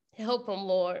 help them,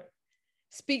 Lord.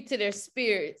 Speak to their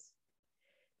spirits.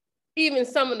 Even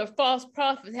some of the false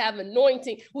prophets have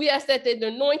anointing. We ask that they're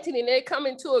anointing and they come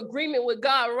into agreement with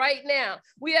God right now.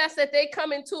 We ask that they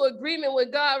come into agreement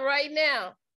with God right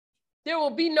now. There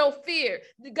will be no fear.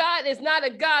 God is not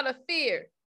a God of fear.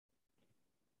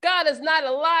 God is not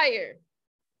a liar.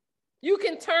 You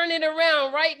can turn it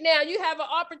around right now. You have an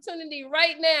opportunity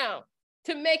right now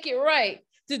to make it right,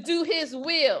 to do his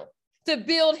will, to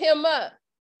build him up,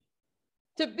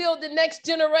 to build the next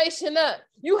generation up.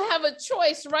 You have a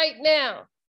choice right now.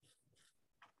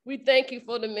 We thank you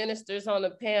for the ministers on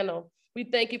the panel. We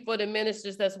thank you for the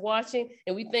ministers that's watching,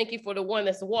 and we thank you for the one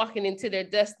that's walking into their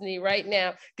destiny right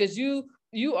now, because you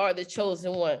are the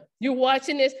chosen one. You're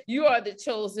watching this, you are the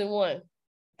chosen one.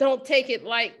 Don't take it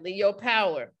lightly, your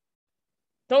power.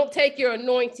 Don't take your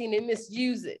anointing and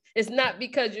misuse it. It's not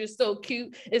because you're so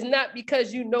cute. It's not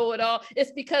because you know it all.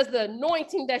 It's because the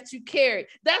anointing that you carry.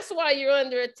 That's why you're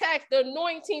under attack, the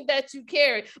anointing that you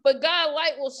carry. But God's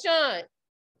light will shine.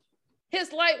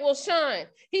 His light will shine.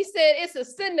 He said it's a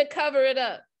sin to cover it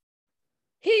up.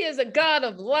 He is a God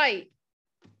of light.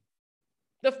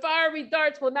 The fiery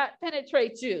darts will not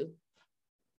penetrate you.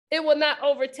 It will not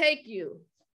overtake you.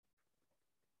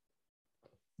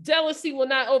 Jealousy will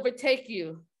not overtake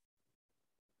you.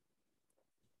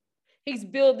 He's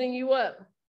building you up.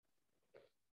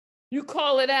 You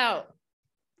call it out.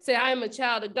 Say, I am a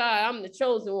child of God. I'm the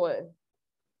chosen one.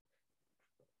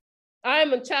 I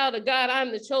am a child of God.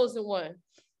 I'm the chosen one.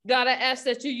 God, I ask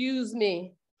that you use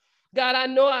me. God, I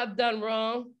know I've done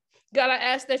wrong. God, I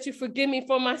ask that you forgive me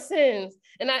for my sins.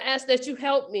 And I ask that you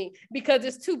help me because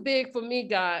it's too big for me,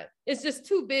 God. It's just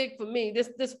too big for me.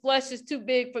 This flesh is too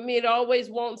big for me. It always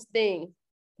wants things.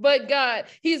 But God,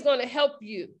 he's going to help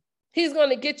you. He's going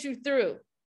to get you through.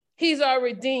 He's our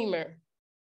Redeemer.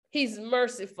 He's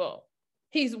merciful.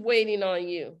 He's waiting on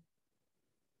you.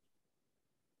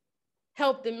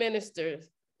 Help the ministers.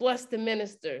 Bless the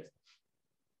ministers,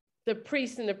 the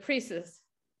priests and the priestess.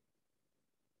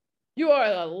 You are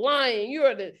a lion. You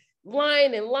are the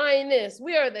lion and lioness.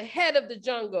 We are the head of the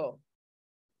jungle.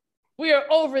 We are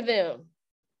over them,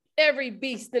 every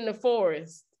beast in the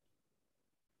forest.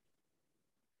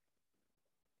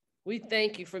 We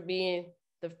thank you for being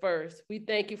the first. We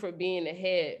thank you for being the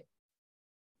head.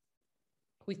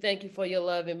 We thank you for your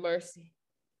love and mercy.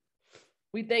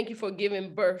 We thank you for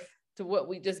giving birth to what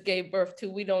we just gave birth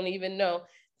to. We don't even know.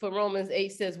 For Romans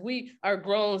 8 says, we are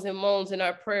groans and moans in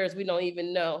our prayers. We don't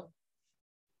even know.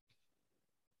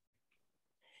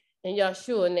 In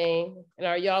Yahshua name, in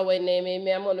our Yahweh name,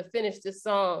 amen. I'm going to finish this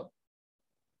song.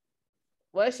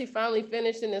 Well, she finally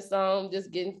finishing the song,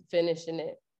 just finishing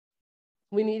it.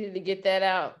 We needed to get that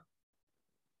out.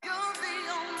 You're the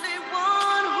only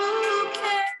one who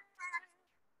can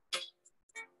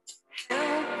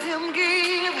help him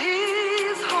give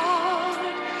his heart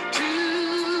to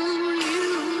you.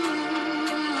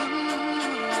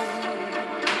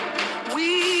 We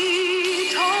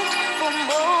talked for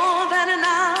more than an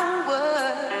hour.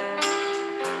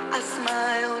 I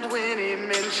smiled when he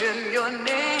mentioned your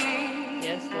name.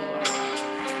 Yes, Lord.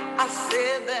 I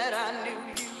said that I knew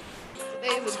you.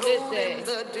 Today's a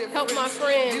good day. Help my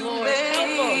friend, Lord. Help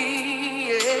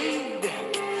him.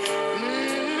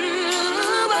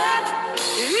 But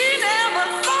he never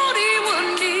thought he would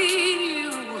need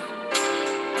you.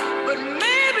 But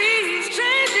maybe he's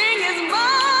changing his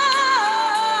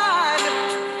mind.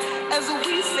 As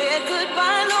we said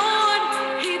goodbye, Lord,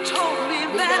 he told me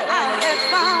that I had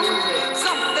found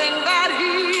something that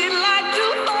he'd like to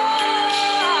find.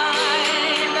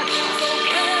 So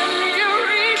can you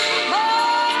reach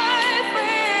my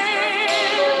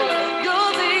friend?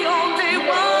 You're the only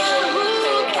one who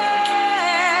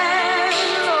can.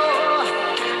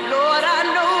 Lord, I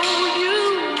know you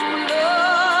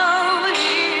love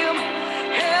him.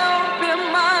 Help him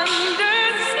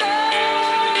understand.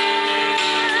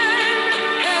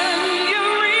 Can you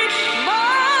reach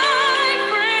my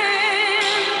friend?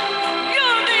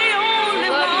 You're the only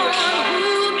one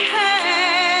who can.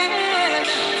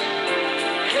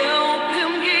 Help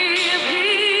him give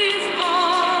his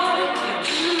heart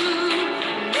to.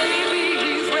 Maybe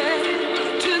he's ready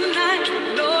tonight.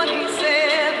 Lord, he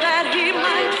said that he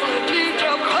might need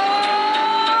to call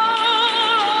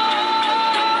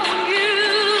you.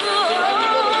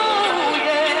 Oh,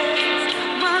 yes,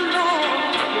 my Lord.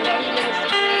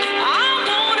 I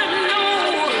wanna know.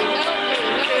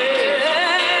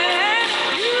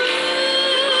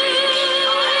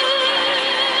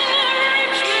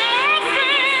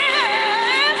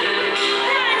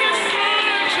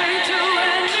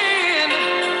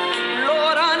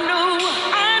 Lord, I know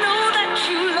that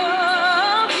you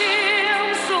love him,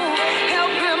 so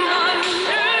help him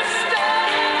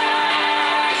understand.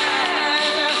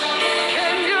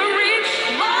 Can you reach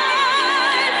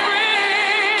my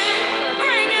friend?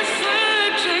 Bring his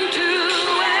searching to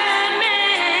an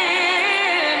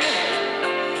end.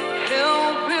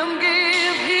 Help him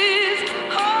give his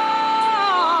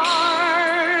heart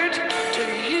to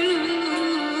you.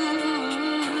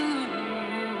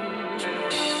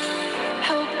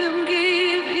 Help him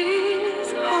give his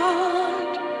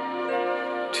heart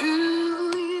to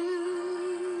you.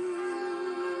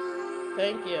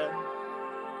 Thank you.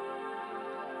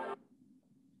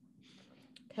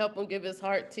 Help him give his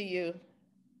heart to you.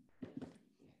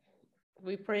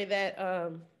 We pray that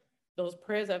those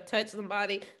prayers have touched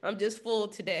somebody. I'm just full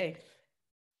today.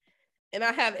 And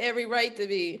I have every right to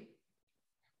be.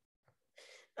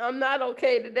 I'm not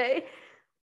okay today.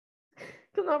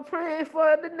 Because I'm praying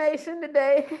for the nation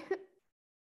today.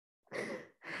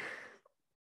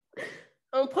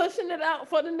 I'm pushing it out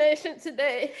for the nation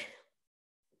today.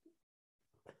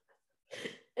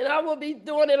 And I will be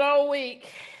doing it all week.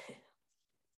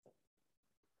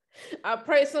 I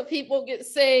pray some people get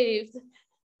saved.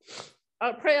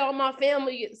 I pray all my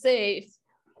family get saved.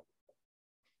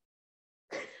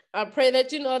 I pray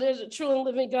that you know there's a true and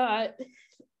living God.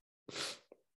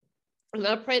 And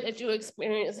I pray that you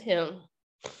experience him.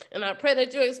 And I pray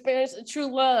that you experience a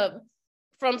true love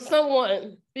from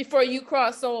someone before you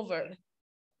cross over.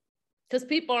 Because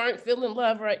people aren't feeling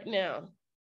love right now.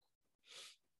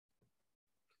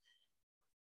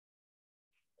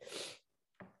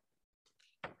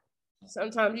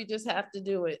 Sometimes you just have to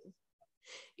do it.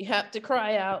 You have to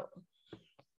cry out.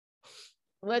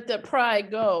 Let the pride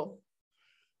go.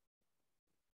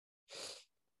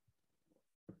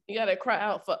 You got to cry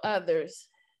out for others.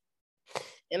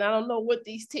 And I don't know what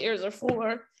these tears are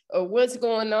for or what's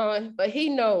going on, but he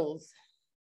knows.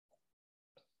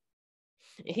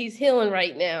 He's healing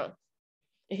right now.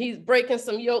 He's breaking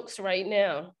some yokes right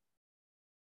now.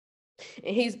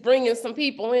 And he's bringing some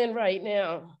people in right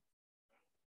now.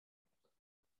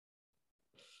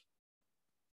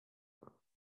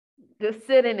 Just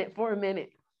sit in it for a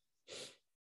minute.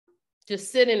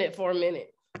 Just sit in it for a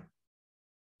minute.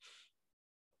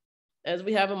 As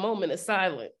we have a moment of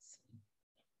silence.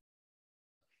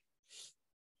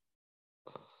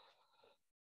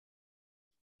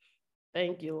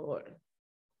 Thank you, Lord.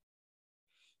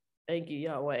 Thank you,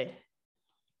 Yahweh.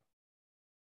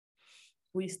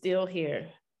 We still here.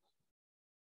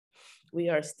 We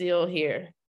are still here.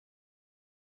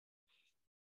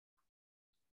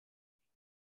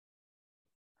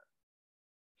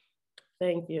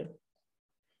 Thank you.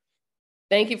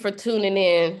 Thank you for tuning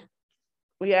in.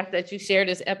 We ask that you share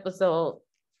this episode.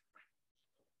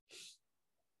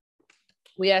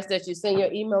 We ask that you send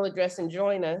your email address and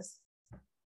join us.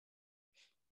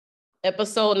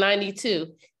 Episode 92,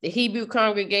 the Hebrew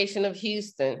Congregation of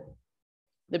Houston.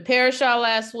 The parashah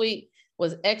last week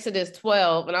was Exodus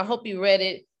 12, and I hope you read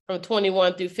it from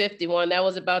 21 through 51. That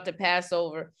was about the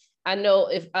Passover. I know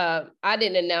if I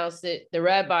didn't announce it, the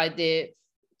rabbi did.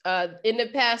 In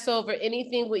the Passover,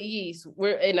 anything with yeast,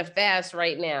 we're in a fast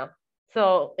right now.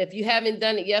 So if you haven't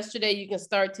done it yesterday, you can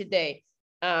start today.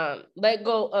 Let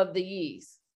go of the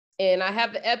yeast. And I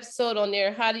have an episode on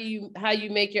there, how you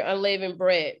make your unleavened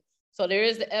bread. So there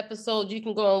is the episode, you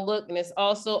can go and look, and it's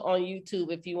also on YouTube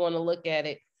if you want to look at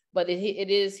it. But it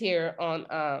is here on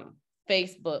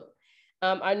Facebook.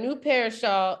 Our new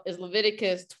parashah is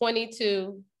Leviticus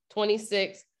 22,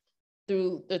 26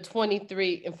 through the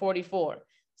 23 and 44.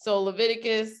 So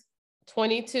Leviticus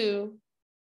 22,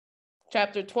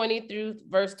 chapter 20 through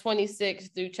verse 26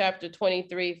 through chapter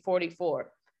 23,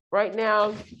 44. Right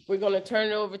now, we're going to turn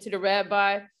it over to the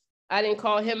rabbi. I didn't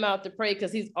call him out to pray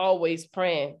because he's always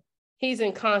praying. He's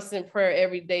in constant prayer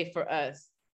every day for us.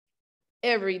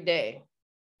 Every day.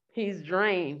 He's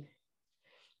drained.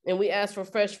 And we ask for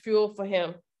fresh fuel for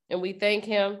him. And we thank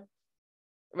him.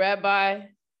 Rabbi,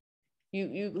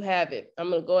 you have it. I'm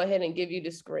going to go ahead and give you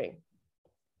the screen.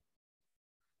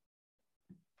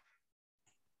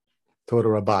 Told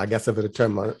Rabbi, I guess I better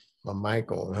turn my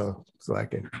mic on, huh? So I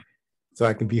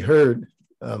can be heard.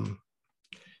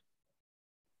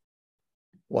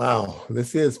 Wow,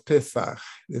 this is Pesach.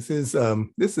 This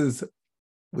is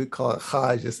we call it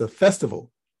Hajj. It's a festival.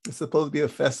 It's supposed to be a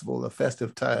festival, a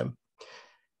festive time.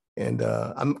 And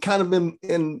I'm kind of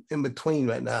in between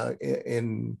right now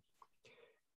in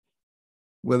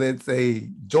whether it's a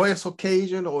joyous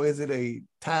occasion or is it a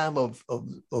time of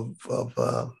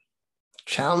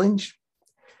challenge.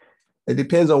 It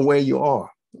depends on where you are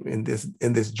in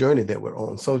this journey that we're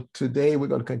on. So today we're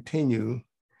going to continue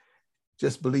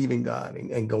just believing God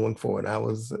and going forward. I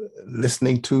was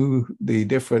listening to the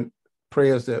different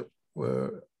prayers that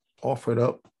were offered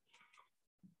up.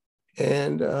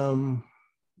 And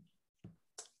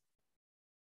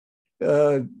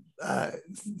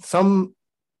some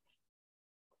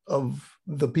of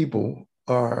the people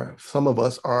some of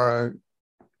us are,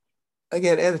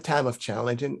 again, at a time of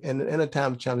challenge, and in a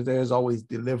time of challenge, there is always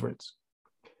deliverance.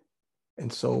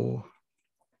 And so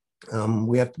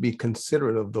we have to be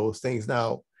considerate of those things.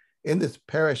 Now, in this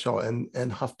parashah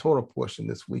and Haftorah portion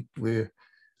this week, we're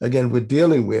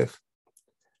dealing with,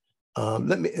 as a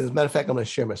matter of fact, I'm going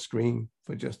to share my screen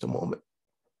for just a moment.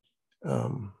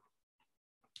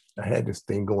 I had this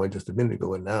thing going just a minute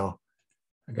ago, and now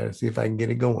I got to see if I can get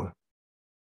it going.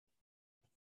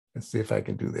 Let's see if I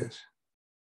can do this.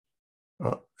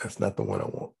 Oh, that's not the one I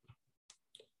want.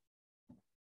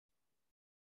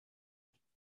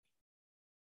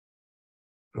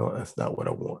 No, that's not what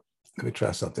I want. Let me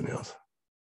try something else.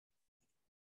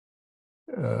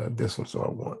 This one's what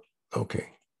I want. Okay.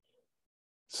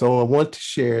 So I want to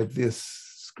share this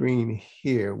screen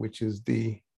here, which is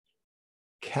the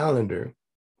calendar.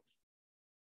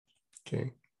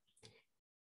 Okay.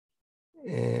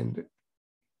 And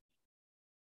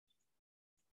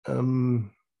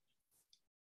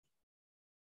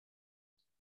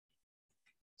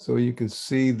So you can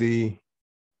see the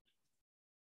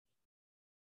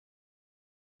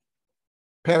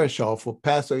parashah for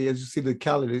Passover. As you see the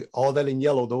calendar, all that in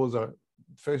yellow, those are,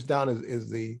 first down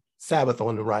is the Sabbath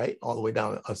on the right, all the way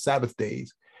down are Sabbath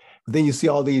days. But then you see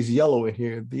all these yellow in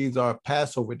here. These are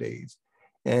Passover days.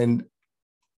 And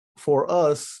for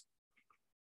us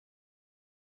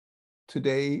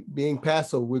today, being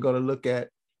Passover, we're going to look at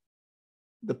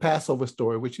the Passover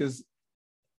story, which is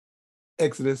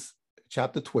Exodus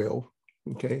chapter 12.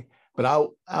 Okay. But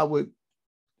I would,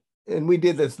 and we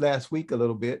did this last week a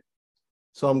little bit.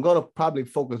 So I'm going to probably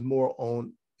focus more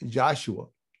on Joshua,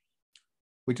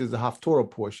 which is the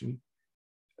Haftorah portion.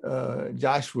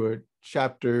 Joshua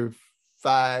chapter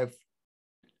 5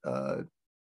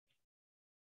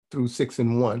 through 6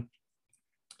 and 1.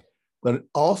 But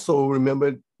also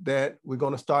remember that we're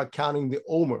going to start counting the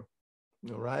Omer,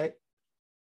 all right?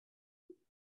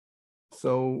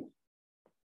 So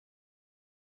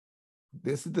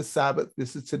this is the Sabbath,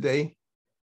 this is today.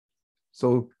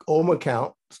 So Omer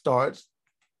count starts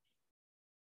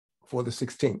for the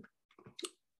 16th,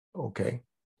 okay?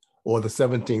 Or the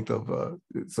 17th of,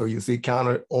 so you see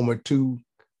counter Omer 2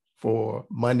 for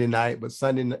Monday night, but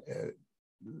Sunday,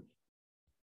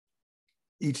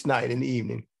 each night in the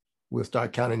evening, we'll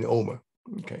start counting the Omer,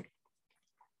 okay?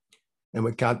 And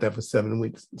we count that for 7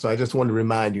 weeks. So I just want to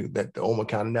remind you that the Omer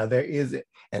counter, now there is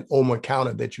an Omer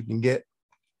counter that you can get.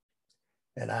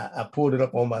 And I pulled it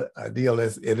up on my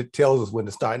DLS, and it tells us when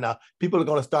to start. Now, people are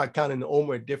going to start counting the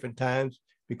Omer at different times,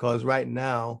 because right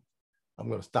now, I'm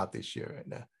going to stop this year right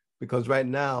now, because right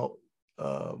now,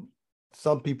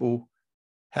 some people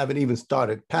haven't even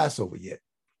started Passover yet.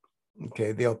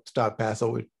 Okay, they'll start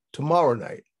Passover tomorrow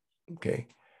night. Okay,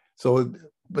 so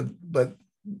but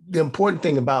the important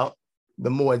thing about the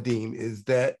Moedim is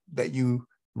that you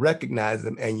recognize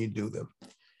them and you do them.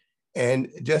 And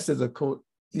just as a coach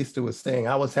Easter was saying,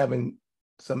 I was having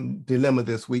some dilemma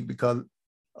this week because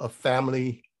of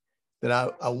family that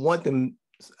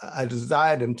I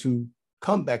desire them to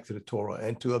come back to the Torah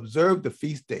and to observe the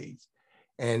feast days.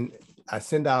 And I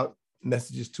send out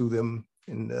messages to them.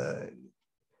 And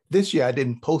this year I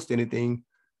didn't post anything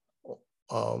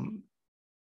so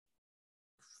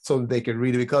that they could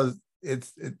read it, because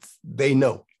it's they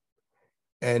know.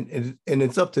 And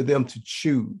it's up to them to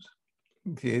choose.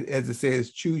 Okay, as it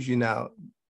says, choose you now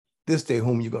this day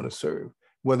whom you're going to serve,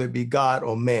 whether it be God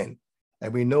or man.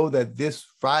 And we know that this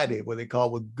Friday, what they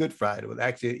call was Good Friday, was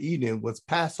actually evening, was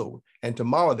Passover. And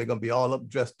tomorrow they're going to be all up,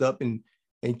 dressed up in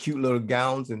cute little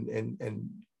gowns and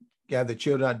gather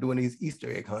children out doing these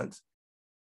Easter egg hunts.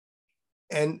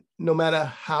 And no matter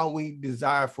how we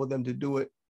desire for them to do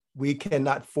it, we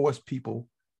cannot force people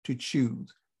to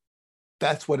choose.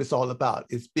 That's what it's all about.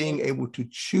 It's being able to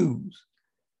choose.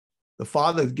 The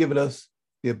Father has given us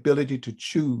the ability to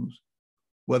choose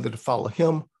whether to follow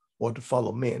him or to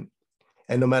follow men.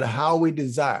 And no matter how we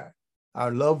desire our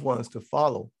loved ones to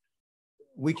follow,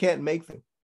 we can't make them,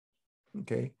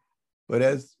 okay? But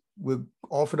as we're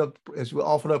offered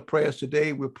up prayers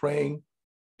today, we're praying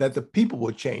that the people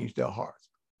will change their hearts,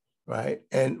 right?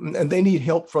 And they need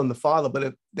help from the Father, but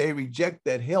if they reject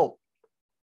that help,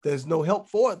 there's no help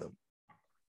for them.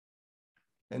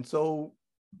 And so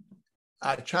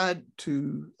I tried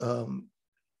to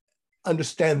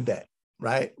understand that,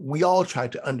 right? We all try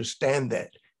to understand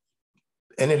that.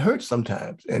 And it hurts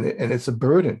sometimes, and it's a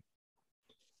burden.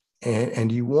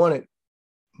 And you want it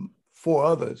for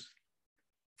others,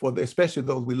 especially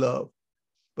those we love.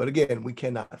 But again, we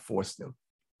cannot force them.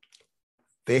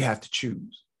 They have to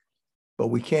choose, but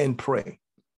we can pray.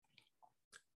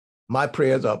 My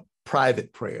prayers are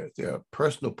private prayers. They are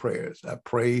personal prayers. I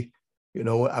pray,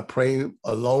 I pray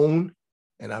alone,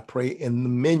 and I pray in the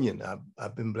minyan.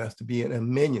 I've been blessed to be in a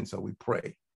minyan, so we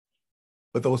pray.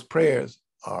 But those prayers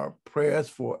are prayers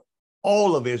for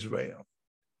all of Israel.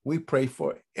 We pray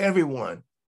for everyone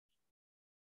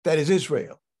that is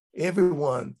Israel,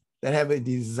 everyone that have a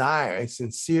desire, a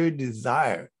sincere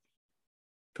desire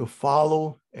to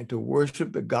follow and to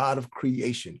worship the God of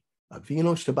creation,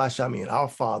 Avinu Shabbat our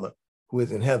Father who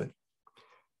is in heaven.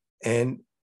 And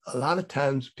a lot of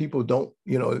times people don't,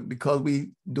 because we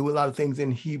do a lot of things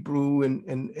in Hebrew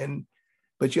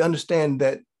but you understand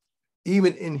that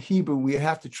even in Hebrew, we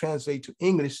have to translate to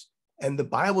English, and the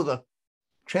Bibles are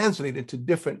translated to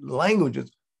different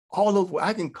languages. All over,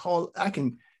 I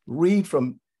can read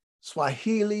from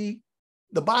Swahili,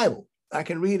 the Bible. I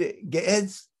can read it,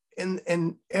 Ge'ez, and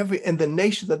the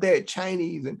nations are there,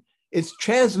 Chinese, and it's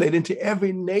translated into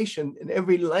every nation and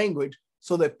every language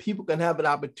so that people can have an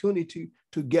opportunity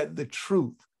to get the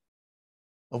truth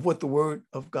of what the Word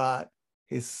of God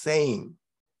is saying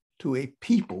to a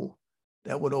people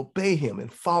that would obey him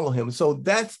and follow him. So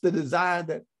that's the desire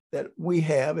that we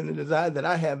have, and the desire that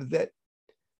I have, is that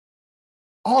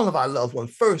all of our loved ones,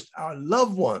 first, our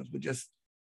loved ones would just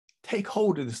take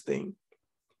hold of this thing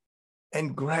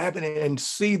and grab it and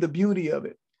see the beauty of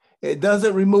it. It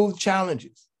doesn't remove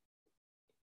challenges,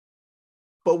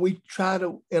 but we try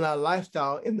to, in our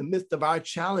lifestyle, in the midst of our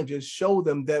challenges, show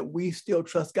them that we still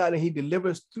trust God and he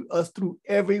delivers us through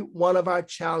every one of our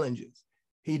challenges.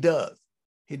 He does.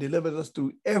 He delivers us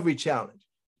through every challenge.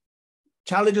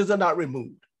 Challenges are not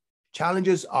removed.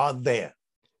 Challenges are there,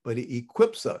 but he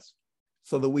equips us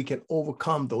so that we can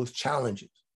overcome those challenges.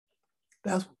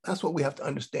 That's what we have to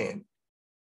understand.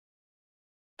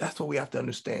 That's what we have to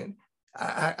understand.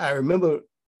 I remember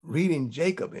reading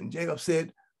Jacob, and Jacob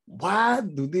said, why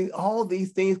do all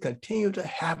these things continue to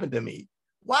happen to me?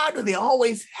 Why do they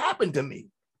always happen to me?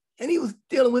 And he was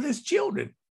dealing with his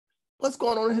children. What's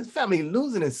going on in his family?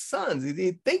 Losing his sons.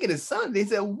 He's thinking his sons. He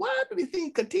said, why do these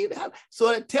things continue to happen? So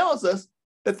it tells us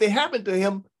that they happen to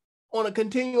him on a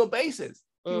continual basis.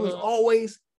 He was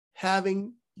always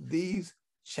having these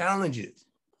challenges,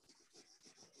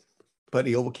 but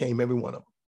he overcame every one of them.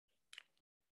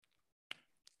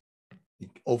 He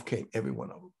overcame every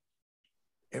one of them.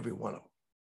 Every one of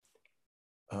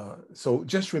them. So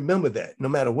just remember that no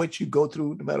matter what you go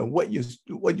through, no matter what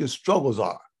your struggles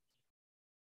are.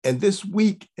 And this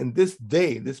week and this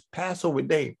day, this Passover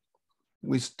day,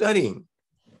 we're studying.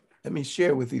 Let me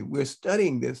share with you. We're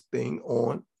studying this thing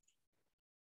on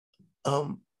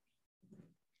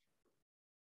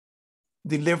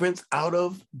deliverance out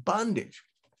of bondage,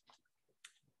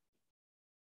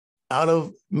 out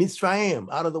of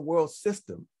Mitzrayim, out of the world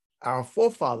system. Our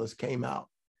forefathers came out.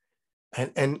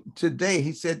 And today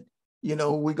he said,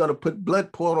 we're going to put blood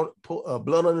on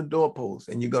the doorpost,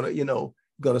 and you're going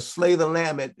to slay the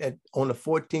lamb on the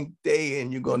 14th day,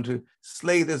 and you're going to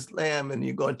slay this lamb, and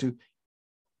you're going to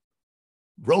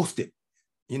roast it.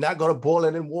 You're not going to boil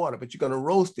it in water, but you're going to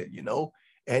roast it,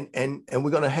 and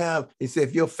we're going to have, he said,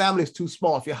 if your family is too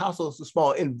small, if your household is too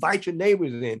small, invite your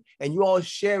neighbors in, and you all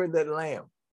sharing that lamb,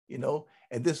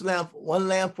 and this lamb, one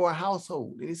lamb for a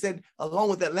household. And he said, along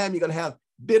with that lamb, you're going to have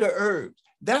bitter herbs.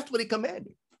 That's what he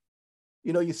commanded.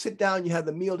 You sit down, you have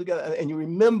the meal together, and you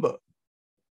remember.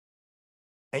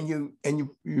 And you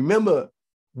remember,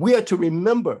 we are to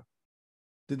remember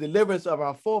the deliverance of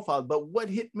our forefathers. But what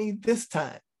hit me this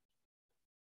time?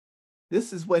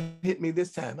 This is what hit me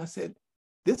this time. I said,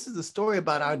 this is a story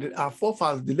about our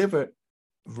forefathers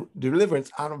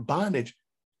deliverance out of bondage,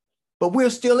 but we're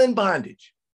still in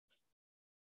bondage.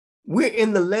 We're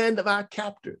in the land of our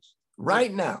captors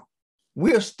right now.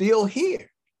 We're still here.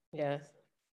 Yes.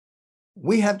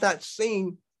 We have not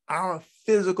seen our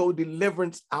physical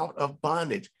deliverance out of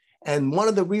bondage. And one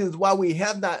of the reasons why we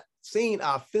have not seen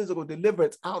our physical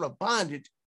deliverance out of bondage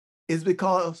is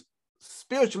because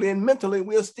spiritually and mentally,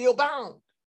 we are still bound.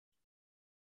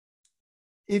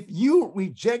 If you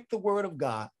reject the word of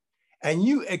God and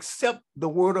you accept the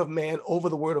word of man over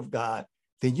the word of God,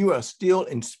 then you are still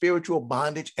in spiritual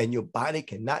bondage and your body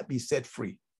cannot be set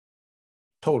free.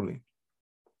 Totally.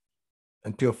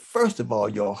 Until, first of all,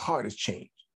 your heart is changed.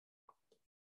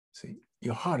 See,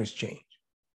 your heart is changed.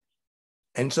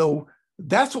 And so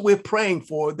that's what we're praying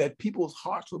for, that people's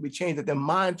hearts will be changed, that their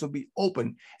minds will be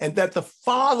open, and that the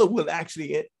Father will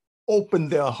actually open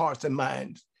their hearts and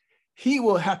minds. He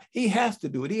has to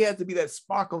do it. He has to be that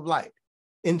spark of light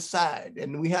inside.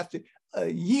 And we have to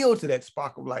yield to that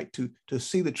spark of light to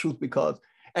see the truth, because,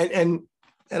 and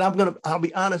I'll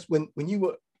be honest, when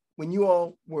you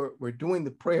all were doing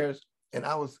the prayers, and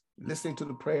I was listening to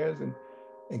the prayers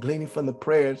and gleaning from the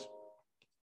prayers,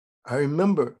 I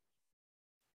remember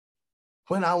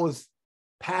when I was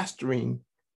pastoring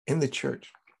in the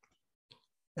church,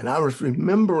 and I was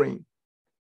remembering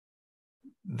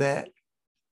that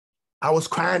I was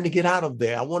crying to get out of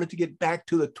there. I wanted to get back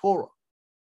to the Torah.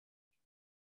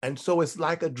 And so it's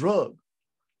like a drug.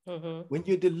 Mm-hmm. When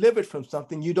you're delivered from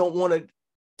something, you don't want to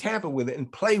tamper with it and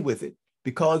play with it,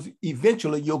 because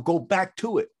eventually you'll go back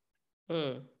to it.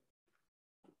 Mm.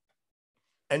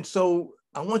 And so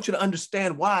I want you to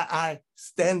understand why I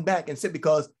stand back and say,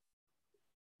 because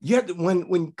you have to,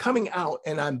 when coming out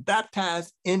and I'm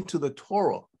baptized into the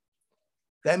Torah,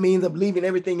 that means I'm leaving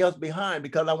everything else behind,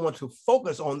 because I want to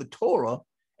focus on the Torah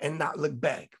and not look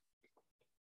back.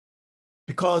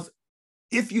 Because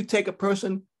if you take a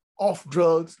person off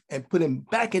drugs and put him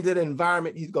back into the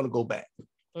environment, he's going to go back,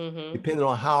 depending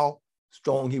on how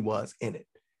strong he was in it.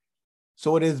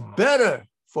 So it is better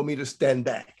for me to stand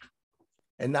back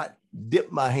and not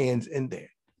dip my hands in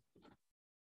there.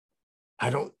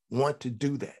 I don't want to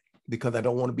do that, because I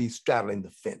don't want to be straddling the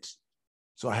fence.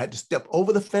 So I had to step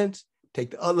over the fence,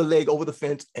 take the other leg over the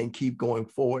fence, and keep going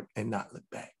forward and not look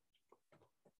back.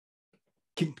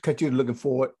 Continue looking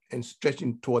forward and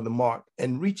stretching toward the mark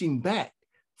and reaching back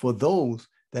for those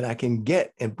that I can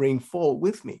get and bring forward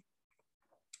with me.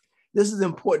 This is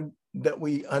important that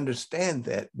we understand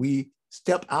that we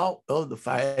step out of the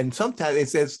fire. And sometimes it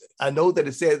says, I know that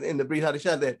it says in the Brit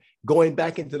Hadashah that going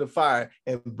back into the fire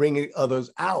and bringing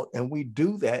others out. And we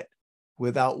do that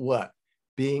without what?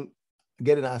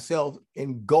 Getting ourselves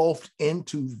engulfed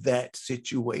into that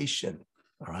situation,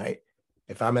 all right?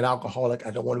 If I'm an alcoholic, I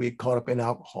don't want to be caught up in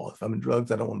alcohol. If I'm in drugs,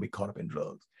 I don't want to be caught up in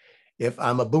drugs. If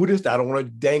I'm a Buddhist, I don't want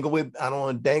to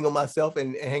dangle myself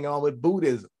and hang on with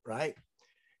Buddhism, right?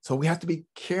 So we have to be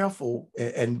careful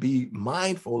and be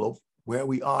mindful of where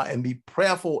we are and be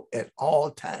prayerful at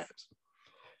all times.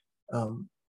 I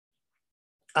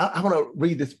want to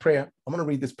read this prayer. I'm going to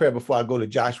read this prayer before I go to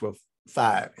Joshua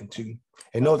 5:2.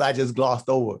 And notice I just glossed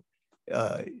over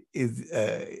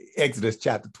Exodus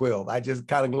chapter 12. I just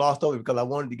kind of glossed over because I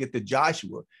wanted to get to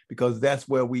Joshua because that's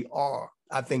where we are.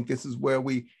 I think this is where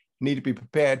we need to be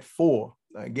prepared for.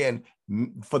 Again,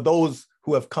 for those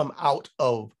who have come out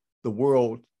of the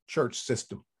world church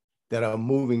system that are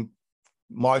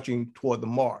marching toward the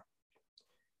mark.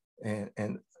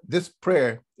 And this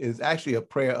prayer is actually a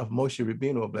prayer of Moshe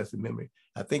Rabbeinu of blessed memory.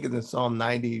 I think it's in Psalm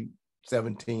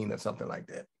 90:17 or something like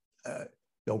that.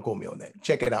 Don't quote me on that.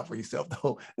 Check it out for yourself,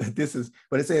 though.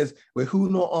 But it says, "Who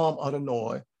no arm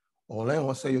Adonai, ole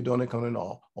on say you don't come in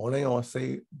all, ole on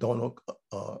say don't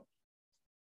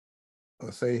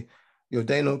say you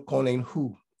don't konen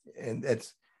who," and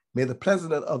that's, may the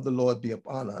pleasure of the Lord be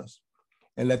upon us,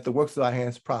 and let the works of our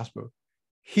hands prosper.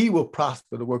 He will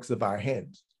prosper the works of our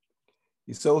hands.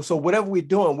 So whatever we're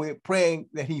doing, we're praying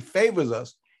that he favors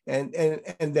us and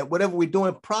that whatever we're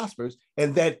doing prospers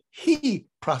and that he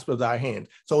prospers our hands.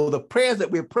 So the prayers that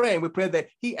we're praying, we pray that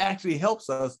he actually helps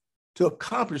us to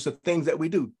accomplish the things that we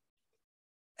do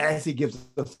as he gives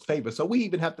us favor. So we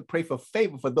even have to pray for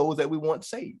favor for those that we want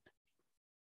saved.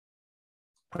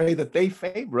 Pray that they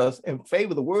favor us and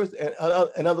favor the words, and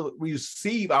other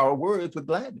receive our words with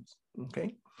gladness.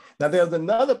 Okay. Now there's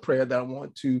another prayer that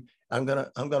I'm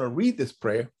gonna read this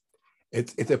prayer.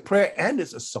 It's a prayer and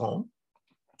it's a song,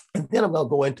 and then I'm gonna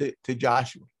go into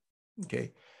Joshua.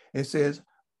 Okay. It says,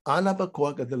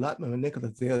 Anabakorka the Latman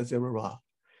Nicholas Zerah,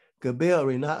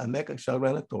 Gaberina Ameka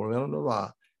Sharana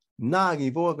Torana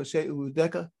Nagi Vorga She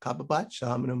Udeka, Kababat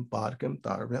Shamanum Barkem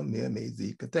Tarvem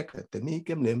Mezi Kateka,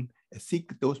 Tanikim Lim, a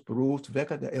seek those perus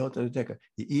Veka the Elton Decker,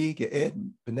 the Eg Ed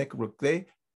Benek Rukle,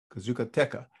 Kazuka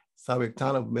Teka,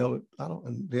 Saviktana Mel,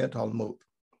 and their Talmud.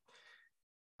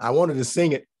 I wanted to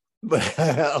sing it, but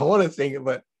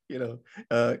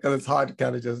because it's hard to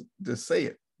kind of just say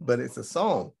it, but it's a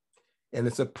song and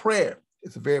it's a prayer.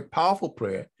 It's a very powerful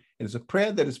prayer. And it's a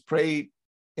prayer that is prayed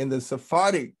in the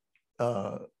Sephardic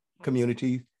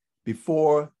community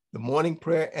before the morning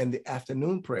prayer and the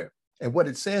afternoon prayer. And what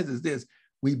it says is this: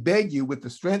 we beg you with the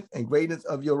strength and greatness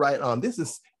of your right arm. This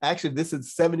is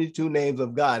 72 names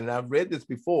of God. And I've read this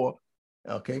before,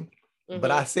 okay? Mm-hmm.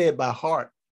 But I say it by heart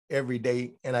every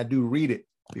day, and I do read it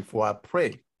before I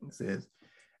pray. It says,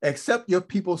 accept your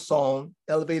people's song,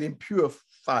 elevate and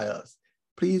purify us.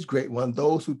 Please, great one,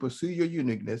 those who pursue your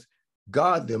uniqueness,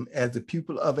 guard them as the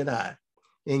pupil of an eye.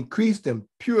 Increase them,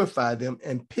 purify them,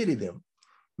 and pity them.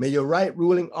 May your right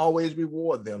ruling always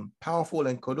reward them. Powerful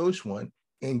and Kadosh one,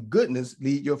 in goodness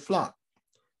lead your flock.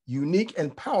 Unique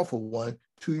and powerful one,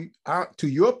 to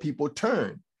your people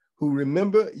turn, who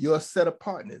remember your set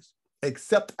apartness.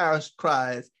 Accept our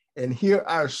cries and hear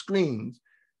our screams.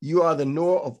 You are the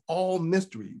knower of all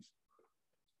mysteries.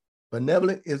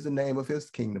 Benevolent is the name of his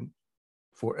kingdom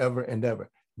forever and ever.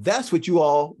 That's what you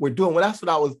all were doing. Well, that's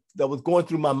what that was going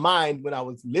through my mind when I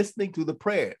was listening to the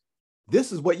prayer.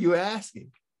 This is what you're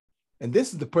asking. And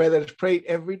this is the prayer that is prayed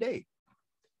every day,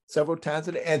 several times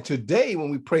a day. And today,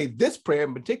 when we pray this prayer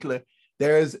in particular,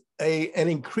 there is an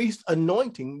increased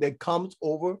anointing that comes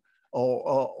over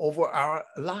our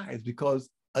lives, because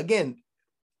again,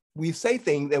 we say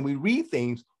things and we read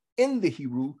things in the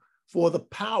Hebrew for the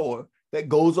power that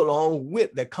comes along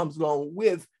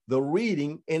with the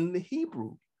reading in the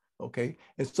Hebrew. Okay,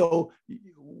 and so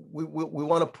we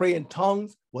want to pray in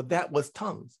tongues. Well, that was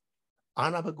tongues.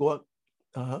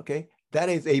 Okay, that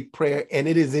is a prayer, and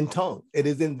it is in tongues. It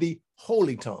is in the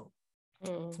holy tongue.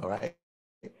 All right.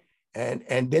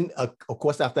 And then, of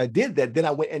course, after I did that, then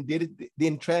I went and did it,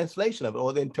 the translation of it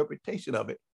or the interpretation of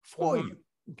it for you.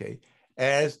 Okay,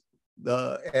 as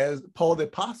Paul the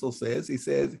Apostle says, he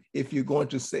says, if you're going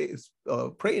to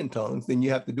pray in tongues, then you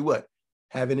have to do what?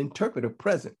 Have an interpreter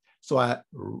present. So I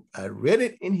read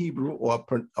it in Hebrew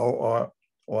or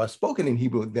spoken in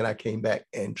Hebrew. Then I came back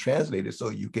and translated so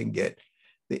you can get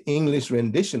the English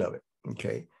rendition of it.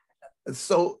 Okay.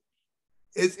 So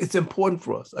it's important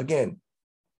for us, again,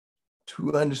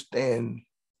 to understand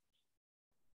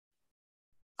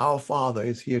our Father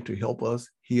is here to help us.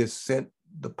 He has sent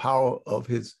the power of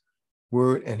his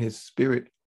word and his spirit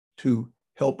to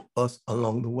help us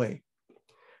along the way.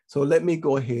 So let me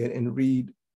go ahead and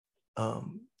read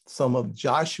some of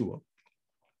Joshua.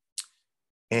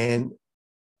 And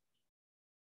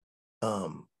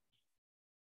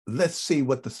let's see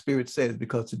what the Spirit says,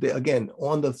 because today, again,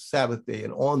 on the Sabbath day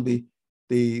and on the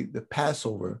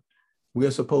Passover, we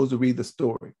are supposed to read the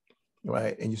story,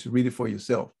 right? And you should read it for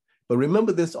yourself. But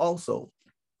remember this also,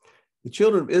 the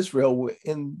children of Israel were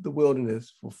in the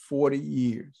wilderness for 40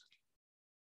 years.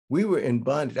 We were in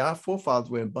bondage. Our forefathers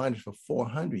were in bondage for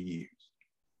 400 years,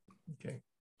 okay?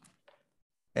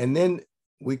 And then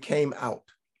we came out.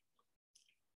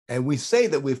 And we say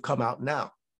that we've come out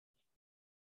now.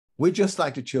 We're just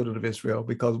like the children of Israel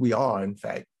because we are, in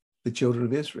fact, the children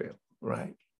of Israel,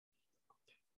 right?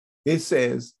 It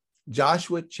says,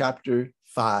 Joshua chapter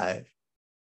 5.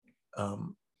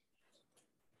 I'm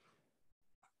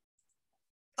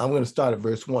going to start at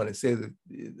verse 1. It says,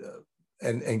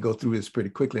 and go through this pretty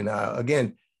quickly. Now,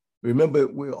 again, remember,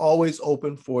 we're always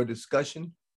open for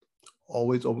discussion,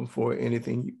 always open for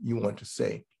anything you want to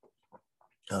say,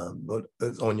 but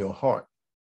it's on your heart.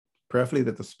 Preferably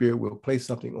that the Spirit will place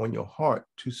something on your heart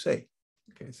to say.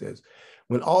 Okay, it says,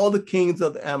 when all the kings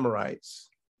of the Amorites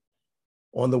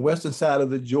on the western side of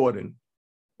the Jordan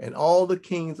and all the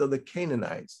kings of the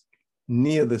Canaanites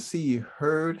near the sea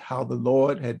heard how the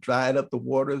Lord had dried up the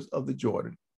waters of the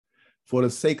Jordan for the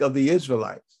sake of the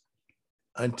Israelites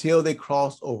until they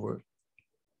crossed over,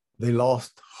 they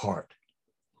lost heart,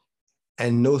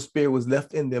 and no spirit was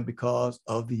left in them because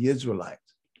of the Israelites.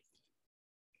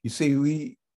 You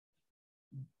see,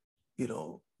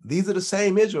 these are the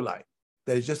same Israelites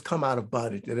that have just come out of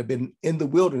bondage, that have been in the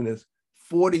wilderness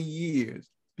 40 years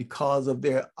because of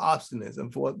their obstinance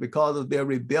and because of their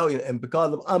rebellion and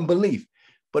because of unbelief.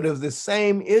 But it was the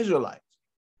same Israelites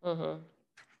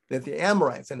that the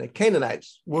Amorites and the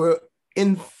Canaanites were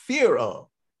in fear of.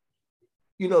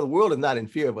 The world is not in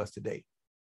fear of us today.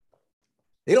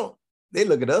 They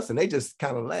look at us and they just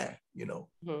kind of laugh,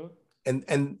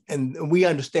 and we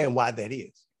understand why that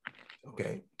is,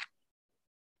 okay?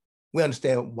 We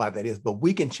understand why that is, but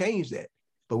we can change that.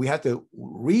 But we have to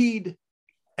read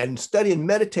and study and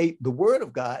meditate the word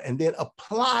of God and then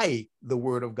apply the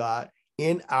word of God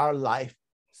in our life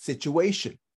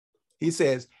situation. He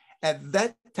says, at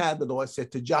that time, the Lord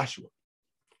said to Joshua,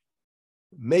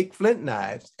 make flint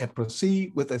knives and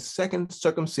proceed with a second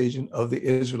circumcision of the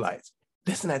Israelites.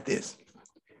 Listen at this.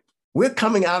 We're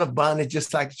coming out of bondage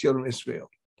just like the children of Israel.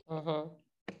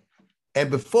 And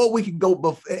before we can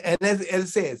go, and as it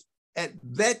says, at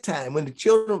that time, when the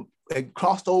children had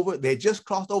crossed over, they just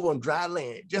crossed over on dry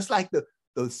land, just like the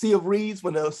Sea of Reeds,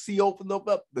 when the sea opened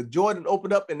up, the Jordan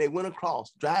opened up and they went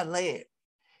across dry land.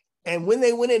 And when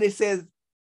they went in, it says,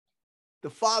 the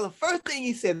Father, the first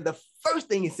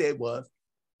thing he said was,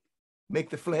 make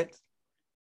the flint,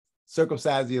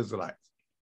 circumcise the Israelites.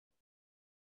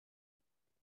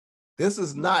 This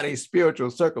is not a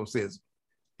spiritual circumcision.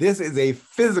 This is a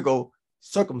physical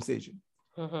circumcision.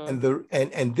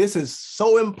 And this is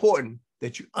so important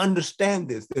that you understand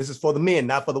this. This is for the men,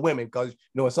 not for the women, because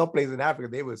in some places in Africa,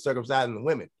 they were circumcising the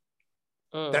women.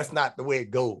 That's not the way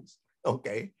it goes,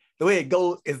 okay? The way it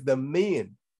goes is the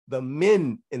men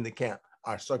in the camp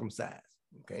are circumcised,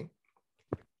 okay?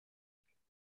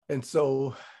 And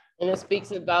so... And it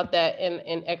speaks about that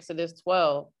in Exodus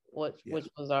 12, which was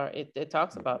it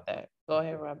talks about that. Go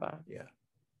ahead, Rabbi. Yeah.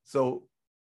 So,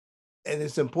 and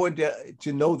it's important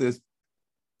to know this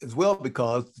as well,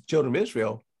 because the children of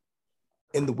Israel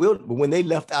in the wilderness, when they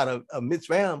left out of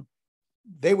Mitzrayim,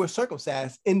 they were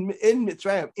circumcised in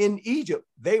Mitzrayim, in Egypt,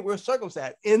 they were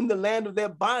circumcised. In the land of their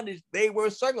bondage, they were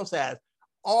circumcised.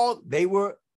 They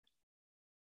were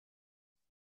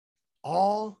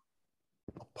all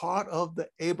a part of the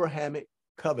Abrahamic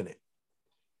covenant.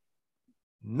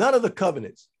 None of the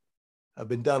covenants have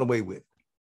been done away with.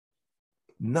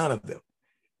 None of them.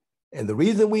 And the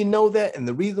reason we know that, and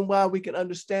the reason why we can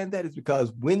understand that, is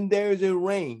because when there is a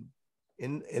rain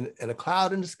in a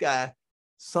cloud in the sky,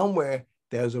 somewhere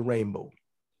there's a rainbow.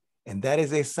 And that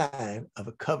is a sign of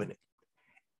a covenant.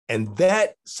 And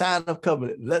that sign of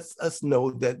covenant lets us know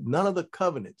that none of the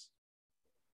covenants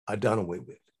are done away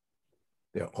with.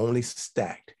 They're only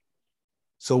stacked.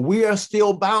 So we are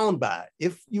still bound by it.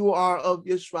 If you are of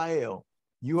Israel,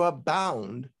 you are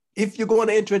bound If you're going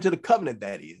to enter into the covenant,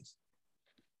 that is,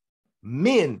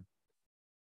 men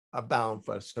are bound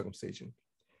for circumcision,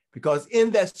 because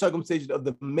in that circumcision of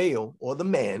the male or the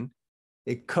man,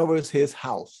 it covers his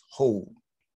household.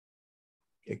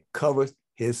 It covers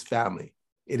his family.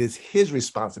 It is his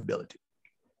responsibility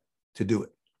to do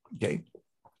it. Okay.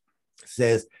 It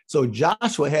says, so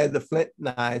Joshua had the flint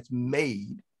knives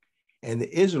made, and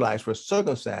the Israelites were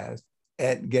circumcised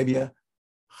at Gibeah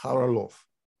Haraloth,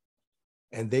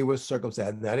 and they were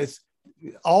circumcised. Now, it's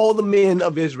all the men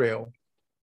of Israel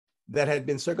that had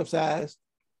been circumcised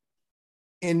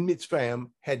in Mitzrayim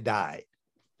had died,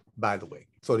 by the way,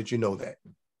 so that you know that.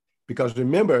 Because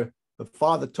remember, the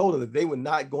father told them that they were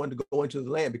not going to go into the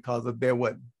land because of their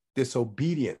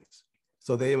disobedience.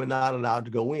 So they were not allowed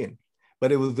to go in.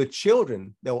 But it was the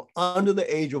children that were under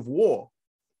the age of war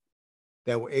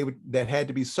that had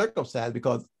to be circumcised,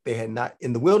 because they had not,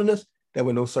 in the wilderness, there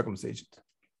were no circumcisions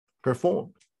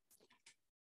performed.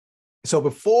 So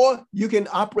before you can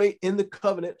operate in the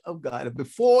covenant of God, and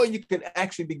before you can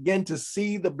actually begin to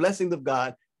see the blessings of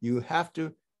God, you have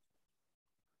to,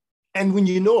 and when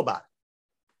you know about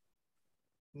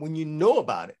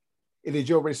it, it is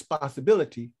your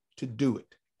responsibility to do it.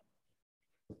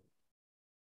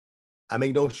 I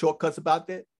make no shortcuts about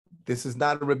that. This is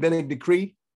not a rabbinic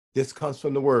decree. This comes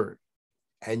from the word.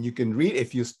 And you can read,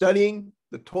 if you're studying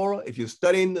the Torah, if you're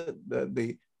studying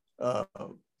the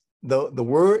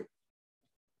word,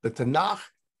 the Tanakh,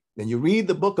 then you read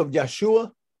the book of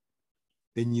Yeshua,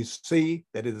 then you see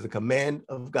that it is a command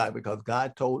of God, because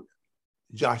God told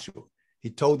Joshua, he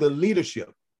told the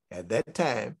leadership at that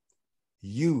time,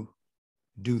 you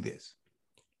do this.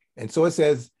 And so it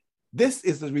says, this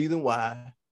is the reason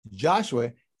why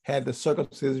Joshua had the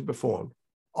circumcision performed.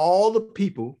 All the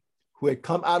people who had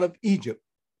come out of Egypt,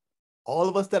 all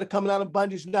of us that are coming out of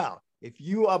bondage now, if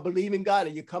you are believing God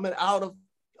and you're coming out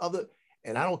of the,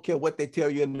 and I don't care what they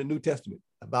tell you in the New Testament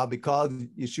about, because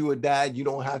Yeshua died, you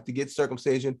don't have to get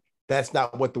circumcision. That's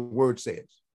not what the word says.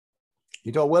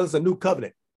 You know, well, it's a new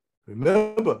covenant.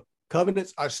 Remember,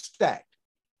 covenants are stacked.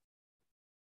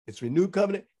 It's renewed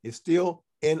covenant. It's still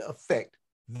in effect.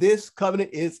 This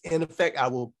covenant is in effect. I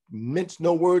will mince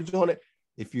no words on it.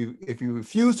 If you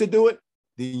refuse to do it,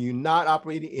 then you're not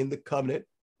operating in the covenant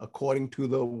according to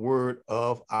the word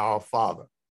of our Father.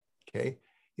 Okay.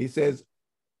 He says,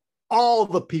 all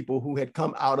the people who had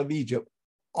come out of Egypt,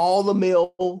 all the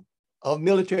male of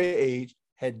military age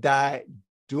had died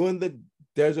during the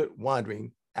desert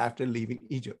wandering after leaving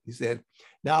Egypt. He said,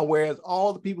 now, whereas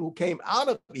all the people who came out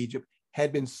of Egypt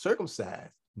had been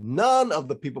circumcised, none of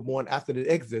the people born after the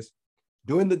Exodus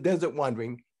during the desert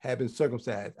wandering had been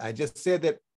circumcised. I just said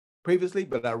that previously,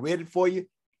 but I read it for you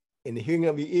in the hearing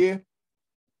of your ear.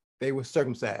 They were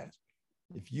circumcised.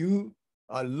 If you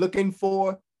are looking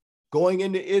for going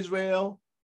into Israel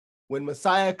when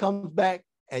Messiah comes back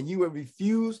and you have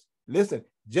refused, listen,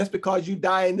 just because you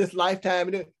die in this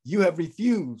lifetime, you have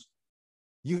refused.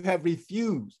 You have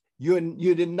refused.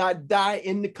 You did not die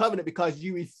in the covenant because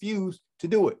you refused to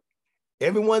do it.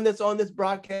 Everyone that's on this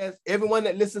broadcast, everyone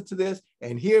that listens to this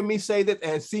and hear me say this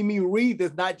and see me read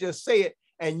this, not just say it,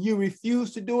 and you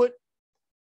refuse to do it.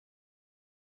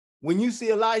 When you see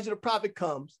Elijah the prophet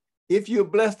comes, if you're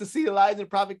blessed to see Elijah the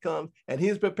prophet come and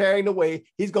he's preparing the way,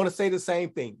 he's going to say the same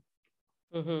thing.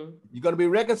 Mm-hmm. You're going to be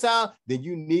reconciled, then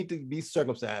you need to be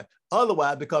circumcised.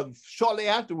 Otherwise, because shortly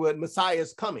afterward, Messiah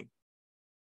is coming.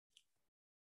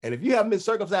 And if you haven't been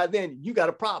circumcised, then you got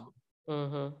a problem.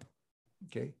 Mm-hmm.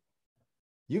 Okay.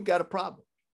 You've got a problem.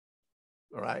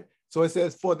 All right. So it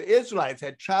says, for the Israelites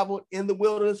had traveled in the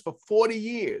wilderness for 40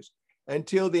 years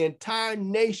until the entire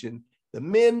nation, the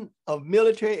men of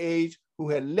military age who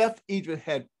had left Egypt,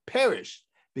 had perished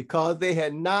because they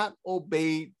had not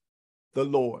obeyed the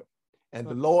Lord. And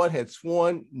the Lord had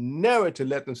sworn never to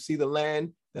let them see the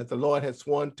land that the Lord had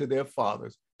sworn to their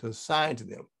fathers to assign to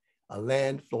them, a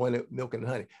land flowing with milk and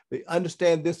honey. They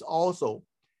understand this also,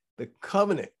 the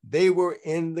covenant. They were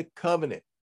in the covenant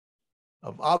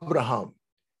of Abraham.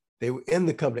 They were in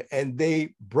the covenant and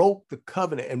they broke the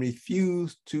covenant and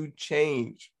refused to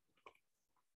change.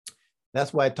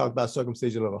 That's why I talked about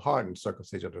circumcision of the heart and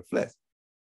circumcision of the flesh.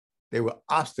 They were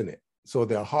obstinate, so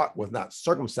their heart was not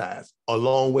circumcised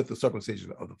along with the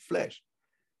circumcision of the flesh.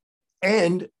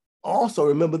 And also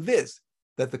remember this,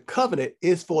 that the covenant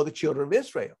is for the children of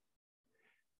Israel.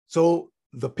 So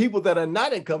the people that are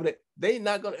not in covenant, they're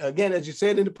not going to, again, as you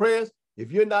said in the prayers,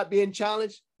 if you're not being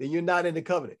challenged, then you're not in the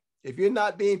covenant. If you're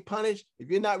not being punished, if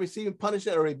you're not receiving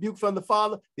punishment or rebuke from the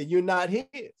Father, then you're not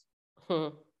his.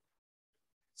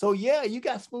 So yeah, you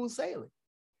got smooth sailing.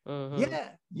 Yeah,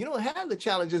 you don't have the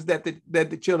challenges that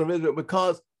the children of Israel,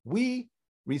 because we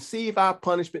receive our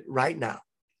punishment right now,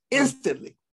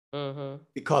 instantly,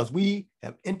 because we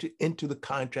have entered into the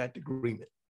contract agreement.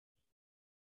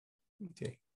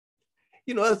 Okay.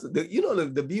 You know,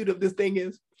 the beauty of this thing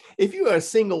is, if you are a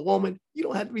single woman, you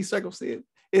don't have to be circumcised.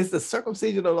 It's the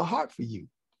circumcision of the heart for you.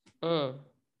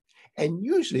 And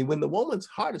usually when the woman's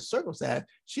heart is circumcised,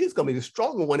 she's going to be the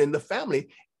stronger one in the family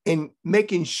in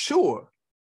making sure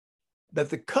that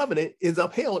the covenant is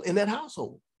upheld in that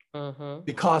household,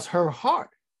 because her heart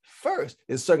first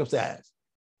is circumcised.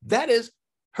 That is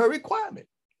her requirement,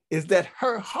 is that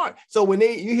her heart. So when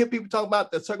you hear people talk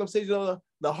about the circumcision of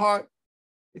the heart,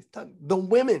 it's the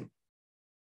women.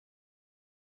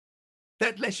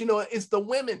 That lets you know it's the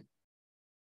women.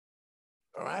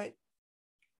 All right.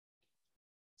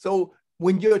 So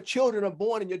when your children are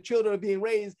born and your children are being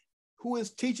raised, who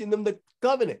is teaching them the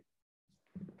covenant?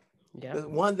 Yeah. The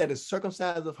one that is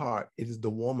circumcised of heart, it is the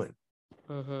woman.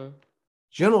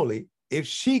 Generally, if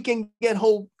she can get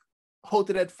hold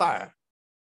to that fire,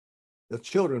 the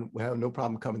children will have no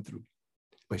problem coming through.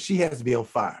 But she has to be on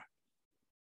fire.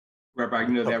 Rabbi,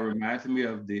 you know, that reminds me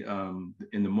of the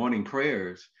in the morning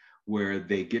prayers, where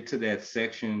they get to that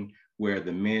section where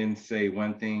the men say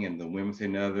one thing and the women say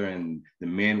another, and the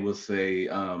men will say,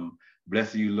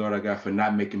 bless you, Lord our God, for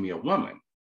not making me a woman.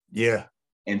 Yeah.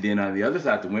 And then on the other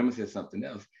side, the women said something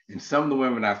else. And some of the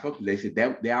women I spoke to, they said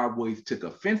that they always took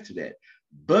offense to that,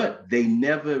 but they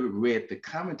never read the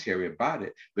commentary about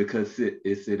it, because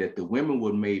it said that the women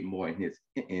were made more in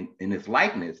his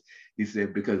likeness. He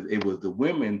said, because it was the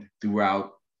women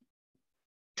throughout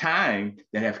time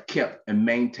that have kept and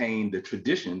maintained the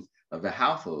traditions of the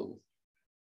household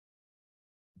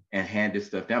and handed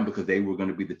stuff down, because they were going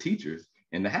to be the teachers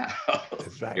in the house.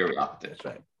 That's right. Very often. That's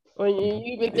right. When you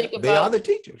even think about, they are the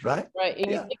teachers, right? Right, and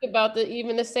you think about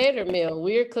even the Seder meal.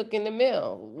 We're cooking the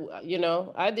meal. You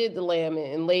know, I did the lamb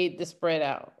and laid the spread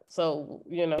out. So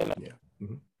you know.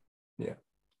 Yeah.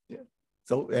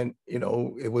 So, and you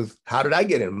know, it was, how did I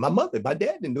get in? My mother, my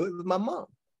dad didn't do it. It was my mom.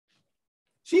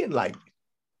 She enlightened me,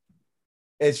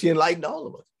 and she enlightened all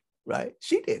of us. Right?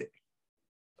 She did it.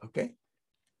 Okay.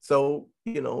 So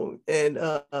you know, and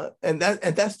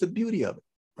that's the beauty of it,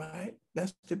 right?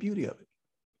 That's the beauty of it.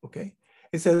 Okay.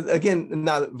 It says again,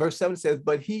 now verse 7 says,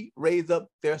 but he raised up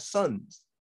their sons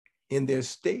in their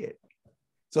stead.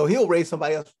 So he'll raise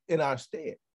somebody else in our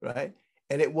stead, right?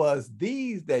 And it was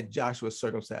these that Joshua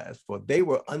circumcised, for they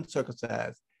were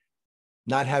uncircumcised,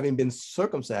 not having been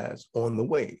circumcised on the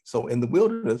way. So in the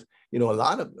wilderness, you know, there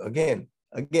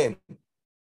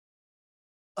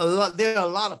are a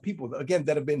lot of people, again,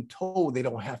 that have been told they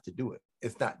don't have to do it.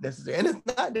 It's not necessary. And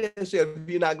it's not necessary if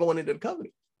you're not going into the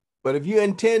covenant. But if you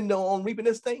intend on reaping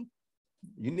this thing,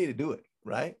 you need to do it,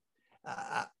 right?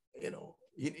 You know,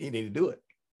 you need to do it.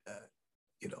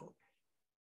 You know,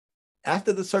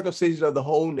 after the circumcision of the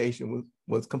whole nation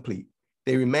was complete,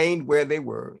 they remained where they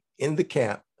were in the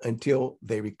camp until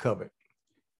they recovered.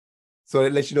 So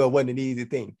it lets you know it wasn't an easy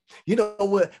thing. You know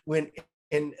what?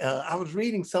 I was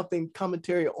reading something,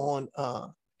 commentary on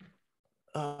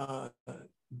the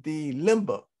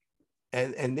limba.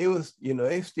 And they was, you know,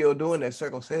 they still doing that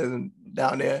circumcision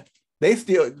down there. They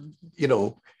still, you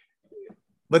know,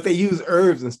 but they use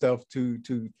herbs and stuff to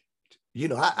you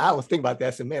know, I was thinking about that.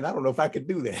 I said, man, I don't know if I could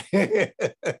do that.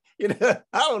 You know,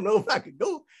 I don't know if I could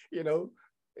go, you know,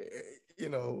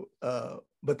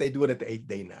 but they do it at the 8th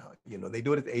day now. You know, they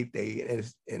do it at the 8th day,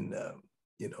 and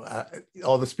you know,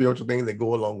 all the spiritual things that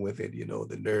go along with it, you know,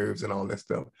 the nerves and all that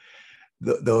stuff.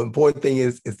 The important thing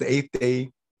is the 8th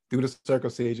day, do the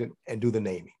circumcision and do the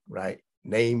naming, right?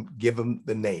 Give them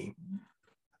the name,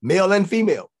 male and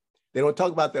female. They don't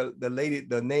talk about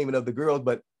the naming of the girls,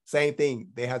 but same thing,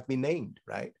 they have to be named,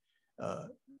 right?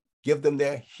 Give them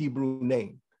their Hebrew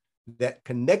name that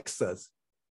connects us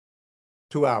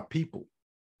to our people.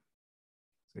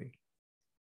 See,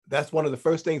 that's one of the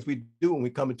first things we do when we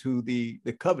come into the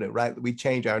covenant, right? We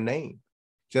change our name,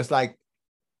 just like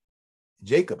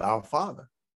Jacob, our father.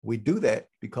 We do that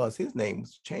because his name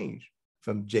was changed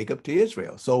from Jacob to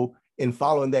Israel. So in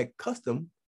following that custom,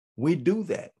 we do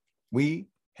that. We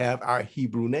have our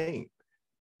Hebrew name,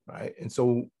 right? And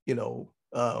so, you know,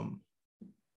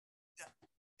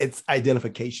 it's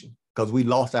identification, because we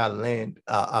lost our land,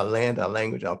 our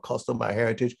language, our custom, our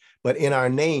heritage, but in our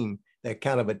name, that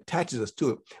kind of attaches us to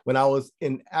it. When I was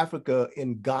in Africa,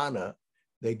 in Ghana,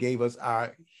 they gave us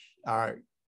our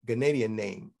Ghanaian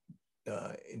name.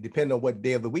 Depending on what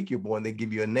day of the week you're born, they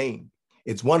give you a name.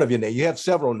 It's one of your names. You have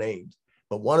several names,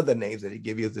 but one of the names that they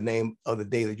give you is the name of the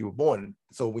day that you were born.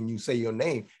 So when you say your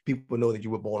name, people know that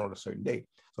you were born on a certain day.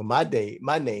 So my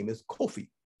name is Kofi,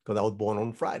 because I was born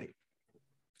on Friday.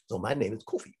 So my name is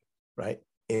Kofi, right?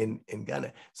 in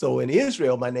Ghana. So in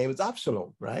Israel, my name is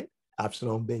Absalom, right?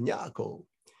 Absalom ben Yaakov.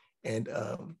 And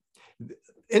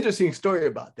interesting story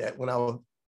about that. When I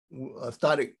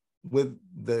started with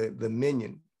the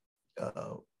Minyan,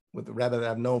 with the rabbi that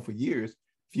I've known for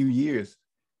few years,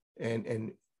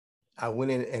 and I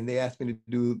went in and they asked me to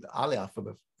do the Aliyah for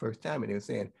the first time, and they were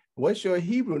saying, "What's your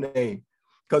Hebrew name?"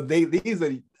 Because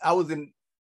I was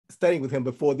studying with him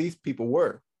before these people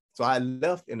were. So I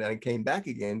left and I came back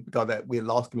again because we had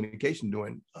lost communication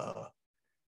during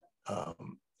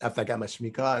after I got my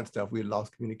Shmikah and stuff. We had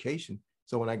lost communication.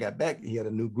 So when I got back, he had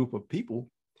a new group of people,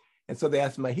 and so they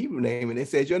asked my Hebrew name, and they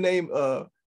said, "Your name?"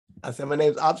 I said, "My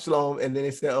name's Absalom," and then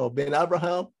they said, "Oh, Ben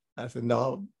Abraham." I said,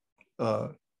 "No,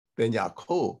 Ben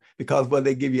Yaakov," because when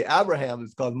they give you Abraham,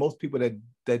 it's because most people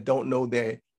that don't know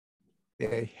their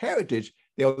heritage,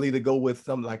 they'll either go with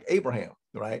something like Abraham,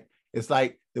 right? It's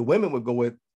like the women would go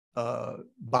with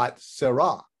Bat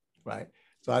Sarah, right?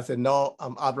 So I said, "No,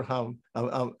 I'm Abraham.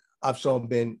 I'm Absalom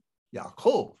ben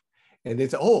Yaakov." And they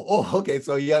said, "Oh, okay."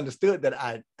 So he understood that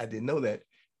I didn't know that,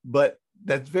 but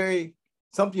that's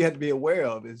something you have to be aware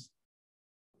of is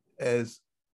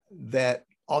that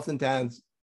oftentimes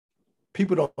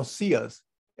people don't see us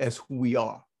as who we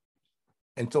are.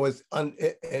 And so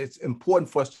it's important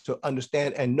for us to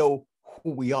understand and know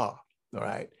who we are, all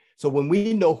right? So when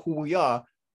we know who we are,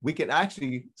 we can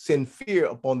actually send fear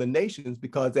upon the nations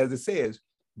because, as it says,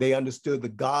 they understood the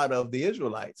God of the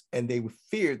Israelites and they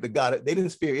feared the God. They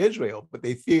didn't fear Israel, but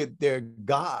they feared their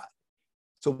God.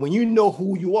 So when you know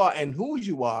who you are and whose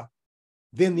you are,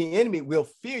 then the enemy will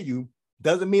fear you.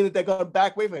 Doesn't mean that they're going to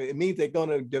back away from it. It means they're going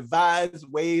to devise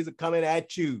ways of coming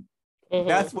at you. Mm-hmm.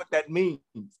 That's what that means.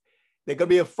 They're going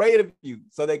to be afraid of you.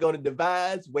 So they're going to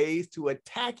devise ways to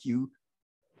attack you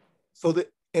so that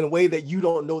in a way that you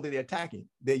don't know that they're attacking.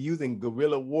 They're using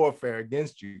guerrilla warfare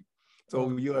against you.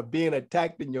 So you are being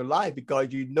attacked in your life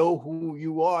because you know who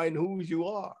you are and whose you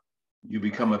are. You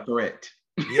become a threat.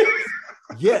 Yes.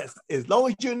 Yes. As long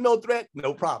as you're no threat,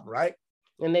 no problem, right?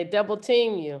 And they double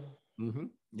team you. Mm-hmm.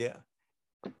 Yeah.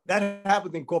 That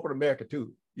happens in corporate America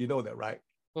too. You know that, right?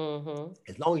 Mm-hmm.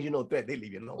 As long as you know threat, they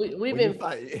leave you alone. We've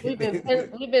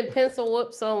been pencil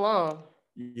whooped so long.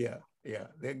 Yeah,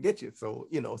 they'll get you. So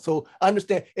so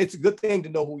understand it's a good thing to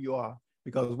know who you are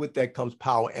because with that comes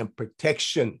power and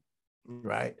protection,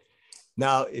 right?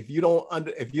 Now, if you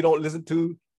don't listen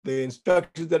to the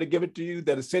instructions that are given to you,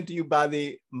 that are sent to you by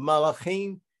the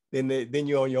Malachim, then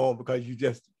you're on your own because you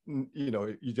just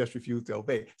refuse to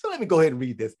obey. So let me go ahead and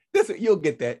read this. You'll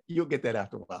get that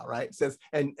after a while, right? It says,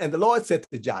 and the Lord said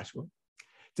to Joshua,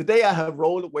 "Today I have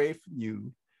rolled away from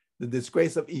you the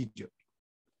disgrace of Egypt."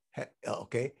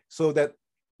 Okay, so that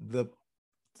the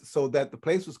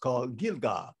place was called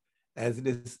Gilgal, as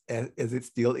it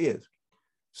still is.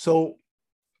 So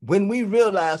when we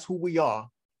realize who we are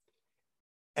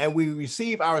and we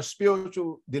receive our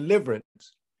spiritual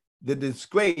deliverance, the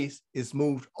disgrace is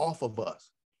moved off of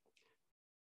us.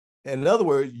 In other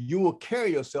words, you will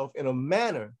carry yourself in a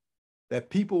manner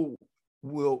that you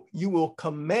will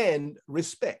command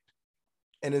respect.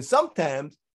 And then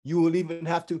sometimes you will even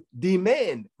have to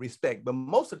demand respect. But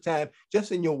most of the time,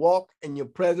 just in your walk and your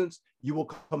presence, you will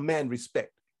command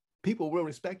respect. People will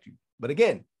respect you. But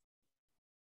again,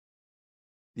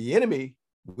 the enemy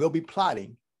will be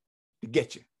plotting to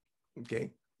get you,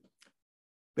 okay?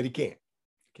 But he can't,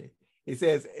 okay? It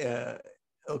says,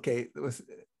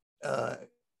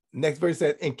 next verse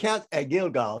says, "Encamped at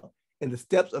Gilgal in the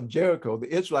steps of Jericho,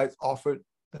 the Israelites offered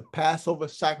the Passover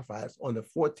sacrifice on the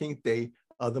 14th day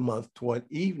of the month toward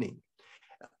evening.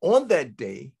 On that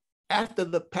day, after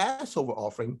the Passover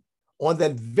offering, on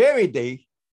that very day,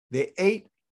 they ate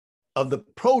of the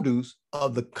produce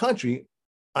of the country,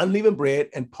 unleavened bread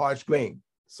and parched grain."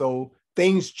 So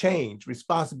things change,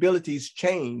 responsibilities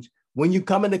change. When you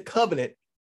come into covenant,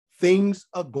 things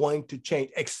are going to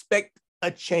change. Expect a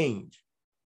change,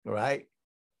 all right?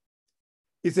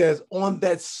 He says, on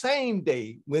that same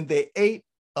day, when they ate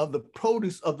of the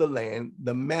produce of the land,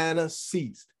 the manna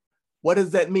ceased. What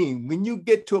does that mean? When you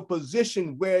get to a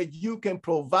position where you can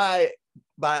provide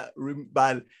by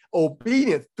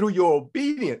obedience, through your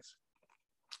obedience,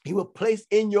 he will place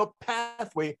in your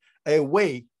pathway a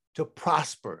way to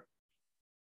prosper.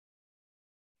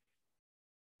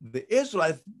 The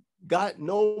Israelites got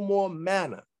no more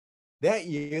manna. That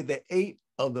year they ate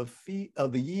of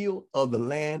the yield of the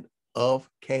land of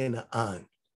Canaan.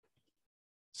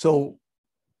 So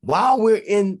while we're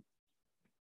in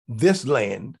this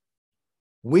land,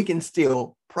 we can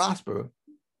still prosper,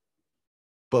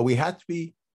 but we have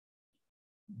to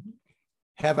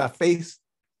have our face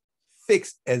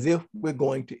fixed as if we're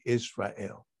going to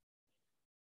Israel.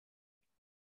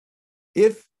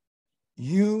 if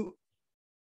you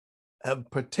have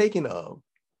partaken of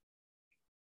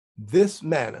this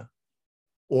manna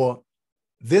or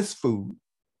this food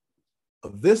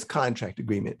of this contract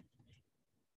agreement,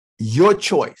 your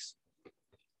choice.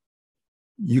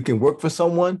 You can work for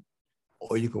someone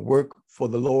or you can work for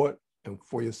the Lord and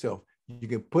for yourself. You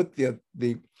can put let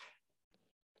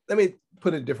me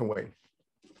put it a different way.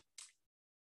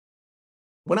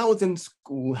 When I was in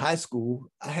school, high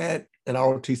school, I had an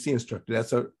ROTC instructor.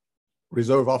 That's a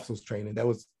reserve officers training. That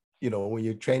was, when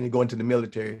you're training to go into the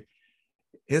military.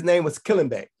 His name was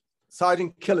Killenbeck,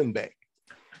 Sergeant Killenbeck.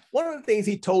 One of the things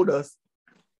he told us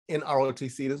in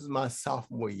ROTC, this is my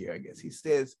sophomore year, I guess, he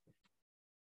says,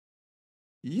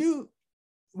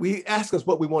 we asked us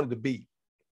what we wanted to be.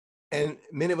 And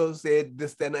many of us said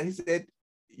this, that, and he said,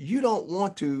 you don't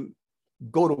want to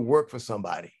go to work for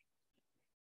somebody.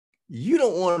 You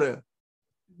don't want to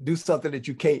do something that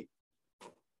you can't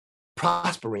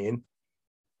prosper in.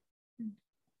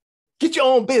 Get your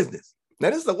own business. Now,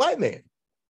 this is a white man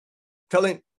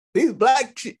telling these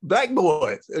black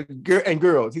boys and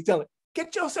girls, he's telling,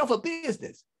 get yourself a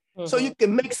business so you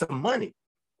can make some money.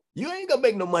 You ain't gonna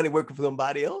make no money working for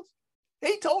somebody else.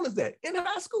 He told us that in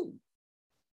high school.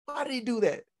 Why did he do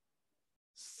that?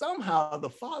 Somehow the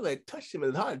Father had touched him in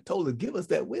his heart and told him to give us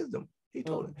that wisdom. He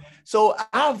told him. So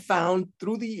I've found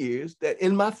through the years that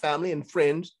in my family and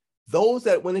friends, those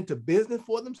that went into business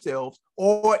for themselves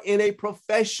or in a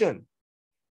profession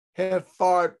have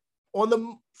fared, for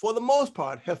the most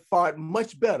part, have fared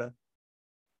much better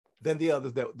than the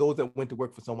others, those that went to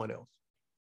work for someone else.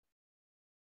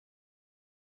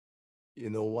 You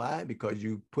know why? Because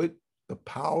you put the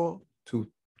power to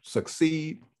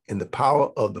succeed in the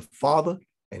power of the Father,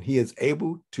 and He is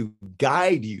able to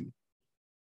guide you.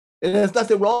 And there's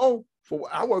nothing wrong for,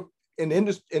 I work in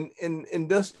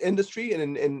this industry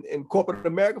and in corporate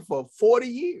America for 40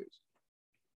 years.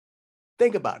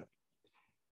 Think about it.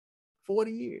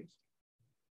 40 years.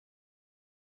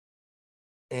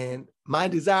 And my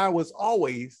desire was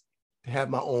always to have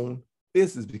my own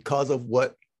business because of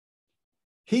what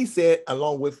he said,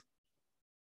 along with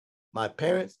my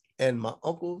parents and my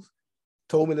uncles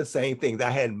told me the same things.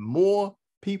 I had more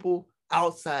people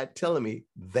outside telling me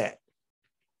that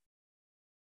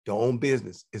your own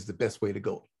business is the best way to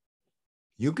go.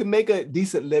 You can make a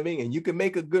decent living and you can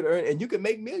make a good earn and you can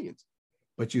make millions,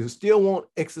 but you still won't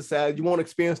exercise. You won't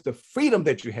experience the freedom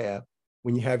that you have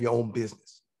when you have your own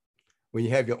business, when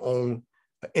you have your own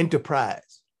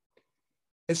enterprise.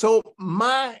 And so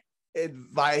my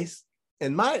advice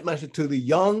and my advice to the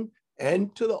young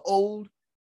and to the old,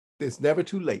 it's never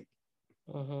too late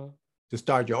to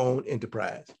start your own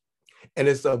enterprise. And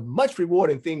it's a much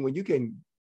rewarding thing when you can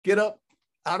get up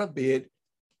out of bed,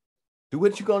 do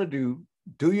what you're going to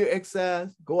do your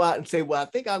exercise, go out and say, well, I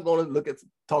think I'm going to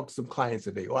talk to some clients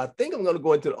today, or I think I'm going to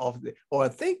go into the office today, or I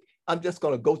think I'm just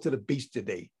going to go to the beach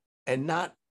today, and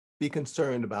not be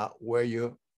concerned about where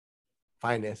your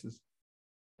finances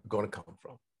are going to come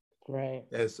from. Right.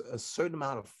 There's a certain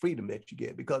amount of freedom that you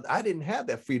get, because I didn't have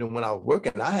that freedom when I was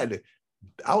working.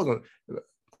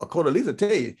 According to Lisa,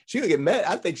 tell you, she would get mad.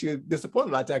 I think she was disappointed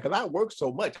about that because I worked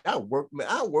so much. I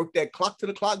worked that clock till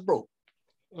the clock broke.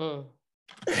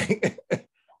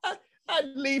 I'd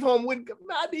leave home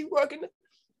I'd be working.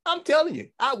 I'm telling you,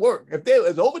 I work. If there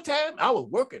was overtime, I was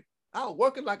working. I was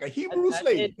working like a Hebrew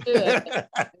slave.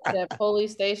 That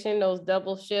police station, those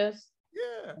double shifts.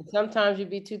 Yeah. And sometimes you'd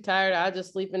be too tired. I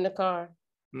just sleep in the car.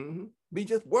 Be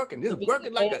just working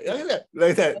like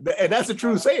that. And that's a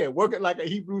true saying, working like a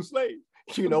Hebrew slave.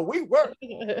 We work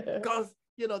because,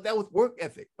 that was work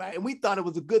ethic, right? And we thought it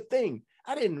was a good thing.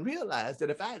 I didn't realize that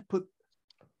if I had put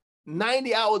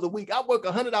 90 hours a week, I work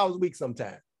 100 hours a week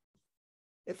sometimes.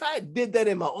 If I did that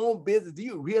in my own business, do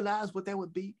you realize what that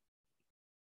would be?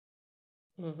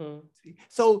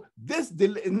 So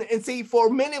for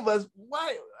many of us,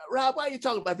 why, Rob, why are you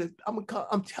talking about this?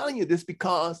 I'm telling you this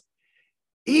because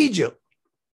Egypt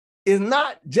is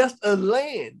not just a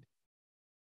land.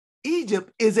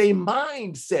 Egypt is a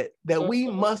mindset that we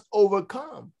must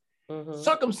overcome.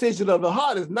 Circumcision of the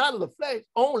heart is not of the flesh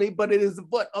only, but it is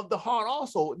of the heart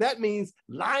also. That means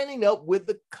lining up with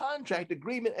the contract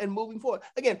agreement and moving forward.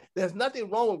 Again, there's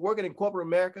nothing wrong with working in corporate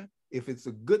America if it's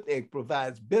a good thing, it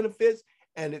provides benefits,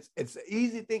 and it's an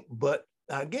easy thing. But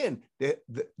again,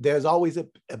 there's always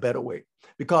a better way,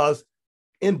 because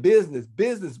in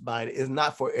business mind is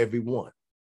not for everyone.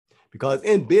 Because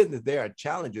in business, there are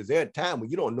challenges. There are times when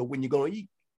you don't know when you're going to eat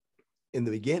in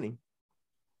the beginning.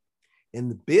 In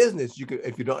the business,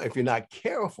 if you're not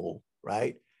careful,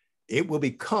 right, it will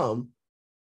become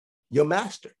your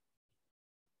master.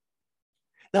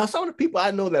 Now, some of the people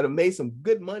I know that have made some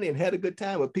good money and had a good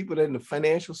time are people that are in the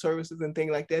financial services and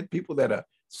things like that, people that are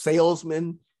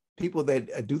salesmen, people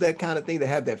that do that kind of thing, that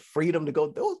have that freedom to go.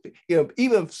 Those,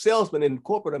 even salesmen in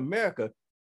corporate America,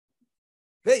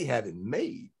 they haven't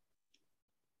made.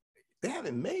 They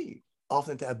haven't made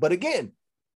oftentimes. But again,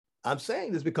 I'm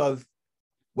saying this because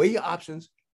weigh your options.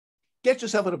 Get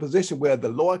yourself in a position where the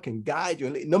Lord can guide you.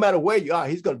 And no matter where you are,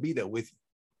 he's going to be there with you,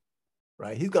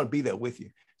 right? He's going to be there with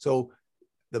you. So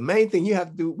the main thing you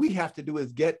have to do, we have to do,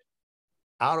 is get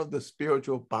out of the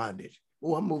spiritual bondage.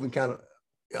 Oh,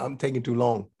 I'm taking too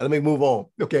long. Let me move on.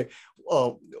 Okay.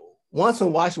 Once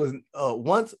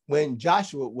when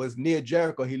Joshua was near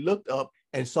Jericho, he looked up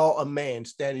and saw a man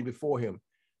standing before him,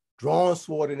 drawn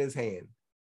sword in his hand.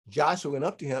 Joshua went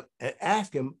up to him and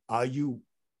asked him, "Are you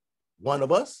one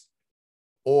of us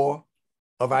or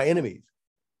of our enemies?"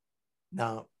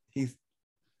 Now,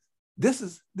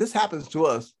 this happens to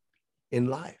us in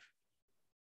life.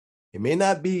 It may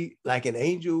not be like an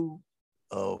angel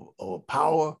or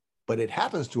power, but it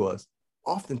happens to us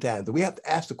oftentimes. We have to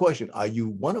ask the question, are you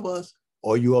one of us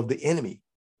or are you of the enemy?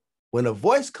 When a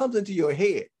voice comes into your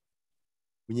head,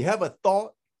 when you have a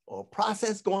thought or a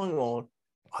process going on,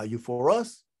 are you for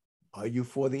us? Are you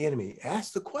for the enemy?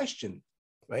 Ask the question,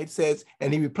 right? It says,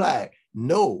 and he replied,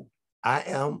 "No, I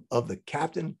am of the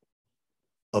captain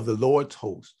of the Lord's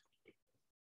host.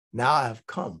 Now I have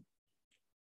come."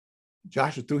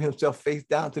 Joshua threw himself face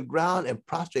down to the ground and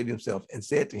prostrated himself and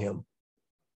said to him,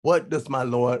 "What does my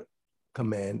Lord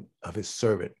command of his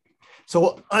servant?"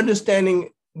 So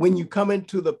understanding when you come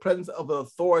into the presence of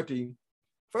authority,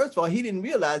 first of all, he didn't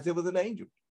realize it was an angel.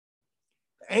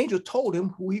 The angel told him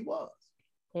who he was.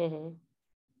 Mm-hmm.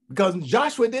 Because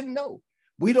Joshua didn't know.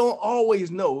 We don't always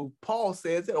know. Paul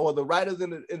says it, or the writers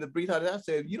in the Brief Hadith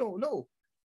said, you don't know.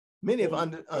 Many have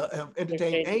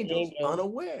entertained angels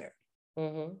unaware.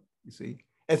 Mm-hmm. You see,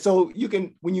 and so you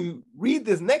can, when you read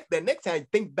that next time,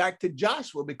 think back to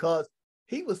Joshua, because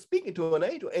he was speaking to an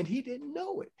angel and he didn't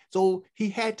know it. So he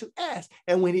had to ask.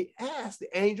 And when he asked, the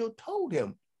angel told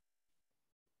him.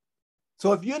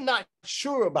 So if you're not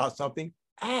sure about something,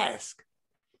 ask.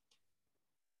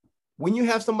 When you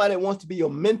have somebody that wants to be your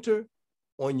mentor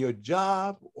on your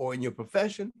job or in your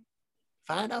profession,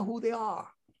 find out who they are.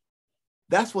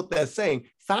 That's what they're saying.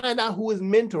 Find out who is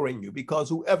mentoring you, because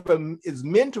whoever is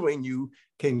mentoring you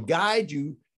can guide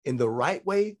you in the right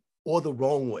way or the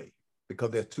wrong way,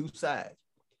 because there's two sides,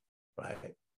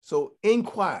 right? So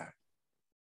inquire,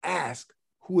 ask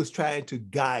who is trying to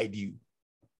guide you.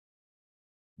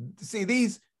 See,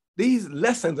 these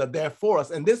lessons are there for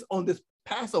us. And this on this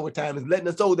Passover time is letting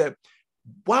us know that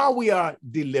while we are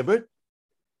delivered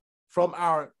from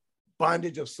our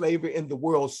bondage of slavery in the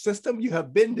world system, you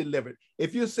have been delivered.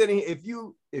 If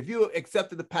you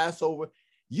accepted the Passover,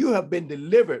 you have been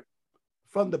delivered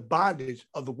from the bondage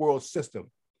of the world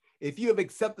system. If you have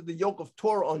accepted the yoke of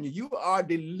Torah on you, you are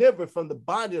delivered from the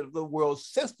bondage of the world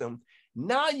system.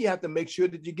 Now you have to make sure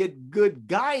that you get good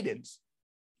guidance,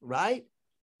 right?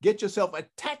 Get yourself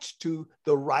attached to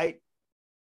the right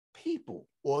people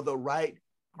or the right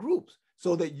groups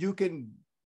so that you can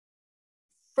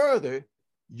further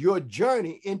your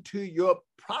journey into your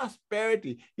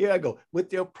prosperity. Here I go,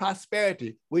 with your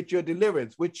prosperity, with your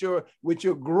deliverance, with your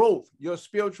growth, your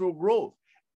spiritual growth.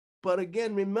 But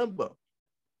again, remember,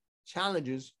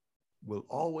 challenges will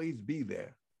always be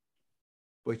there,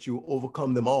 but you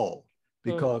overcome them all,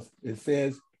 because it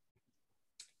says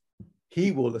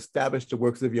he will establish the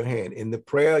works of your hand. In the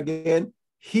prayer again,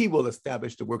 he will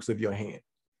establish the works of your hand.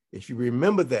 If you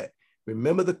remember that,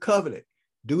 remember the covenant.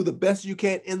 Do the best you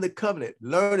can in the covenant.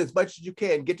 Learn as much as you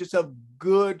can. Get yourself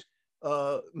good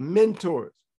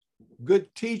mentors,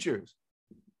 good teachers.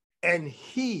 And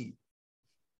he,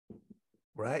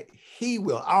 right? He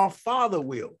will, our Father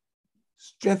will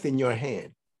strengthen your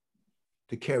hand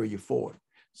to carry you forward.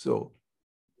 So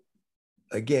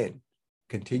again,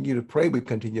 continue to pray. We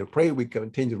continue to pray. We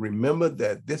continue to remember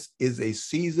that this is a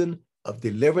season of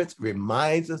deliverance.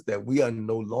 Reminds us that we are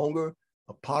no longer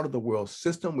a part of the world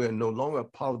system. We are no longer a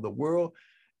part of the world.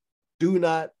 Do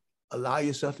not allow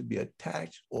yourself to be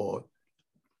attached or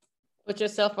put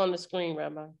yourself on the screen,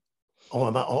 Rabbi.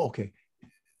 Oh, okay.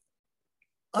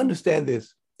 Understand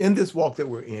this, in this walk that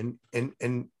we're in,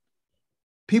 and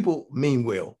people mean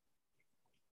well.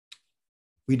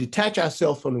 We detach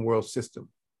ourselves from the world system.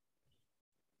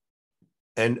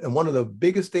 And one of the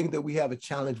biggest things that we have a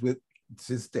challenge with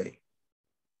this day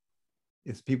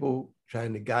is people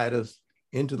trying to guide us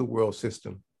into the world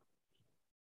system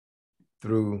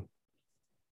through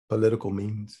political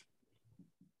means.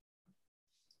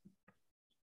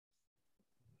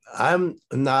 I'm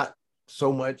not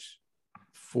so much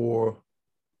for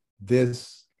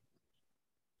this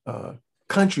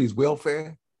country's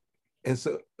welfare, and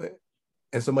so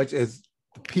much as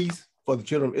peace for the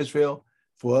children of Israel,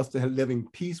 for us to live in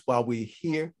peace while we're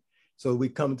here, so we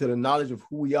come to the knowledge of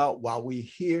who we are while we're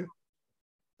here.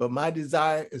 But my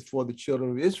desire is for the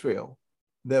children of Israel,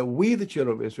 that we, the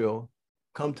children of Israel,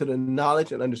 come to the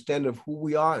knowledge and understanding of who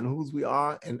we are and whose we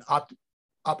are, and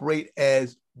operate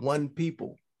as one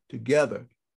people together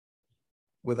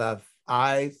with our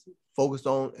eyes focused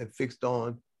on and fixed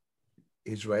on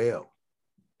Israel.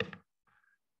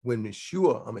 When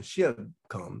Mashiach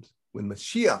comes,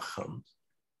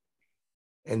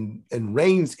 and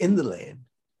reigns in the land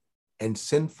and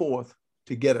send forth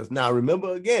to get us. Now,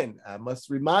 remember again, I must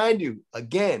remind you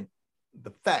again,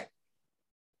 the fact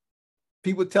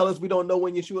people tell us we don't know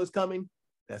when Yeshua is coming.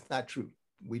 That's not true.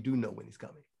 We do know when he's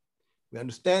coming. We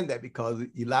understand that because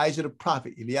Elijah the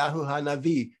prophet, Eliyahu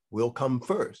HaNavi, will come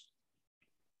first.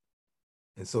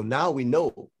 And so now we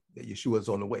know that Yeshua is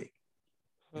on the way.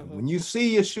 Mm-hmm. When you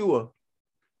see Yeshua,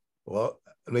 well,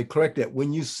 let me correct that.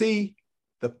 When you see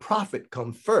the prophet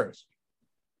come first,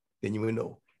 then you will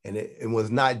know. And it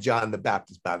was not John the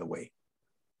Baptist, by the way.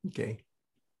 Okay.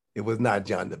 It was not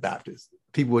John the Baptist.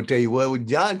 People would tell you, well, when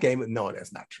John came, no,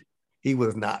 that's not true. He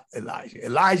was not Elijah.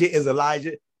 Elijah is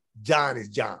Elijah. John is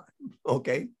John.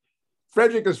 Okay.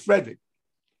 Frederick is Frederick.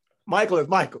 Michael is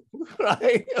Michael.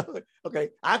 Right? Okay.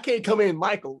 I can't come in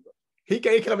Michael. He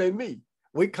can't come in me.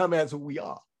 We come as who we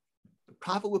are. The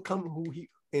prophet will come who he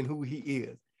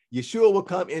is. Yeshua will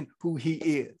come in who he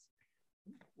is.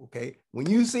 Okay. When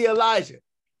you see Elijah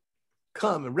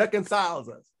come and reconciles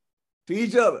us to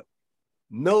each other,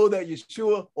 know that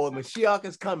Yeshua or Mashiach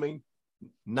is coming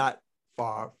not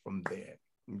far from there.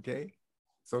 Okay.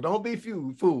 So don't be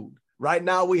fooled. Right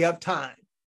now we have time.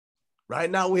 Right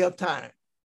now we have time.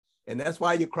 And that's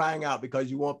why you're crying out,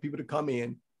 because you want people to come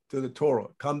in to the Torah,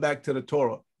 come back to the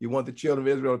Torah. You want the children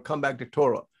of Israel to come back to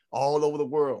Torah all over the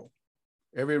world,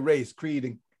 every race,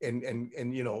 creed,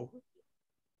 and you know,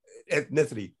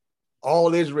 ethnicity,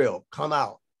 all Israel, come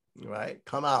out, right?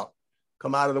 Come out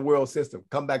of the world system,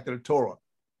 come back to the Torah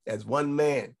as one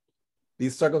man. Be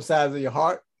circumcised in your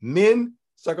heart. Men,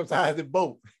 circumcised in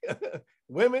both.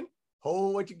 Women,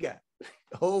 hold what you got.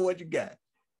 Hold what you got.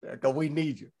 Because we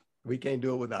need you. We can't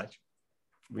do it without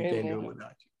you. We can't do it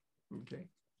without you. Okay.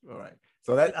 All right.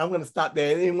 So that I'm going to stop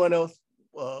there. Anyone else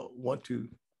want to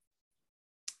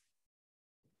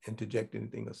interject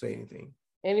anything or say anything?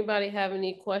 Anybody have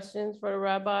any questions for the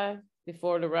rabbi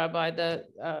before the rabbi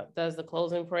does the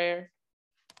closing prayer?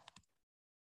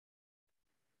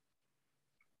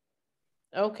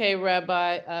 Okay,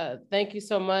 Rabbi. Thank you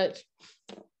so much,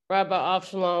 Rabbi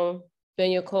Avshalom Ben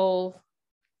Yaakov.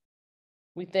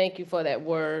 We thank you for that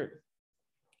word.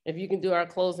 If you can do our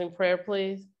closing prayer,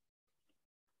 please.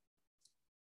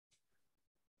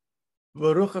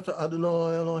 Baruch atah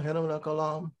Adonai Eloheinu melech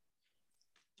haolam.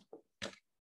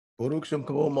 Baruch Shem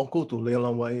Kavod Malkuto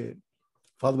Le'olam Va'ed.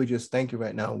 Father, we just thank you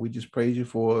right now. We just praise you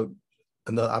for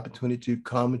another opportunity to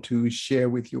come to share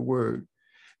with your word.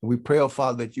 And we pray, oh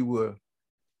Father, that you will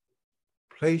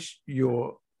place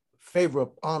your favor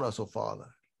upon us, oh Father,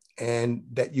 and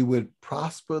that you would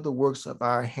prosper the works of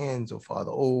our hands, oh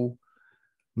Father. Oh,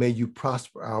 may you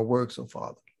prosper our works, oh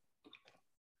Father.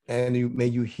 And may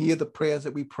you hear the prayers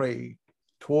that we pray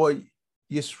toward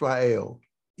Israel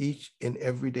each and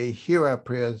every day. Hear our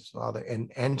prayers, Father,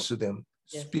 and answer them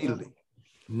speedily. Yes,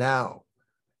 now,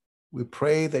 we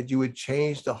pray that you would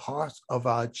change the hearts of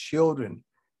our children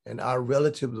and our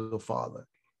relatives, oh Father.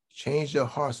 Change their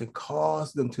hearts and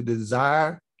cause them to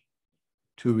desire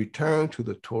to return to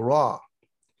the Torah.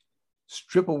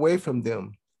 Strip away from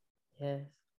them the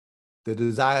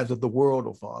desires of the world,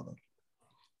 oh Father.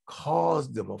 Cause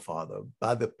them, oh Father,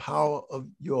 by the power of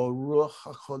your Ruach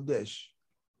HaKodesh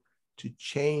to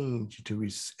change, to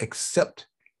accept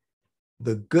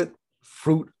the good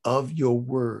fruit of your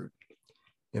word.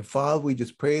 And Father, we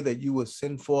just pray that you will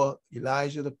send forth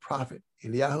Elijah the prophet,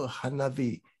 Eliyahu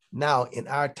HaNavi, now in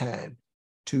our time,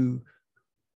 to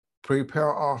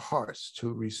prepare our hearts,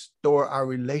 to restore our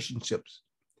relationships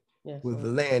with the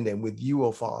land and with you,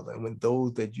 oh Father, and with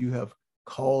those that you have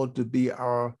called to be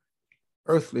our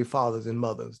earthly fathers and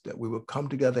mothers, that we will come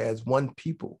together as one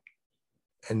people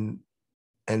and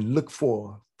look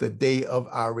for the day of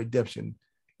our redemption.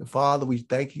 And Father, we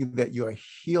thank you that you are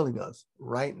healing us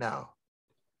right now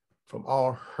from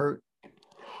all hurt,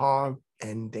 harm,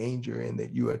 and danger, and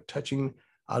that you are touching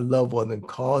our loved ones and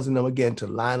causing them again to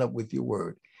line up with your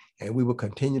word. And we will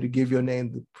continue to give your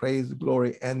name the praise, the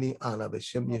glory, and the honor.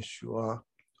 B'Shem Yeshua.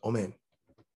 Amen.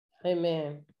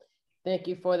 Amen. Thank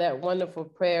you for that wonderful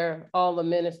prayer. All the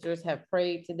ministers have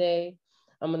prayed today.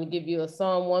 I'm going to give you a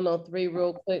Psalm 103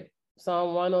 real quick.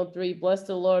 Psalm 103, bless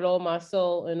the Lord, O my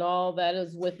soul, and all that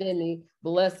is within me.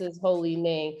 Bless his holy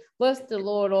name. Bless the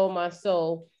Lord, O my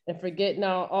soul, and forget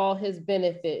not all his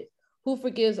benefits. Who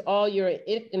forgives all your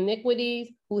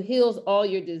iniquities, who heals all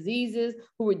your diseases,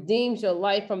 who redeems your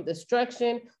life from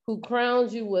destruction, who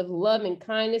crowns you with love and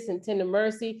kindness and tender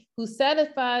mercy, who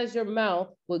satisfies your mouth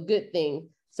with good things,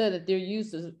 so that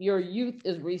your youth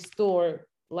is restored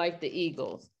like the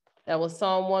eagles. That was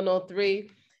Psalm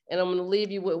 103. And I'm going to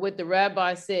leave you with what the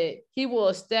rabbi said. He will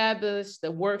establish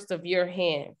the works of your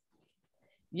hand.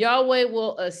 Yahweh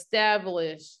will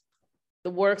establish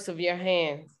the works of your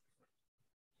hands.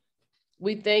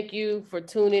 We thank you for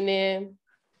tuning in.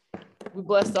 We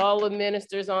bless all the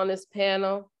ministers on this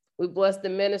panel. We bless the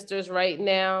ministers right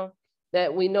now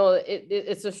that we know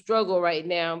it's a struggle right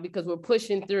now because we're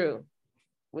pushing through.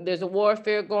 There's a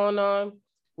warfare going on.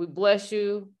 We bless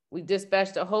you. We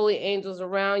dispatch the holy angels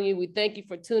around you. We thank you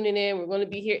for tuning in. We're going to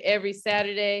be here every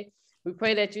Saturday. We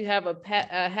pray that you have a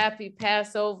happy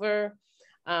Passover.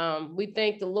 We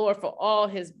thank the Lord for all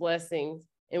his blessings.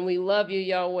 And we love you,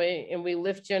 Yahweh, and we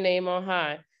lift your name on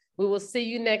high. We will see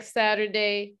you next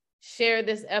Saturday. Share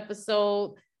this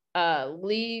episode.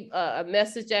 Leave a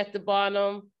message at the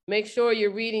bottom. Make sure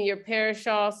you're reading your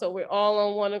parashah so we're all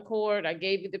on one accord. I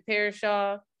gave you the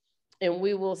parashah, and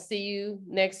we will see you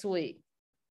next week.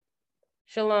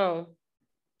 Shalom.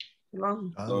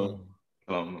 Shalom.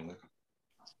 Shalom.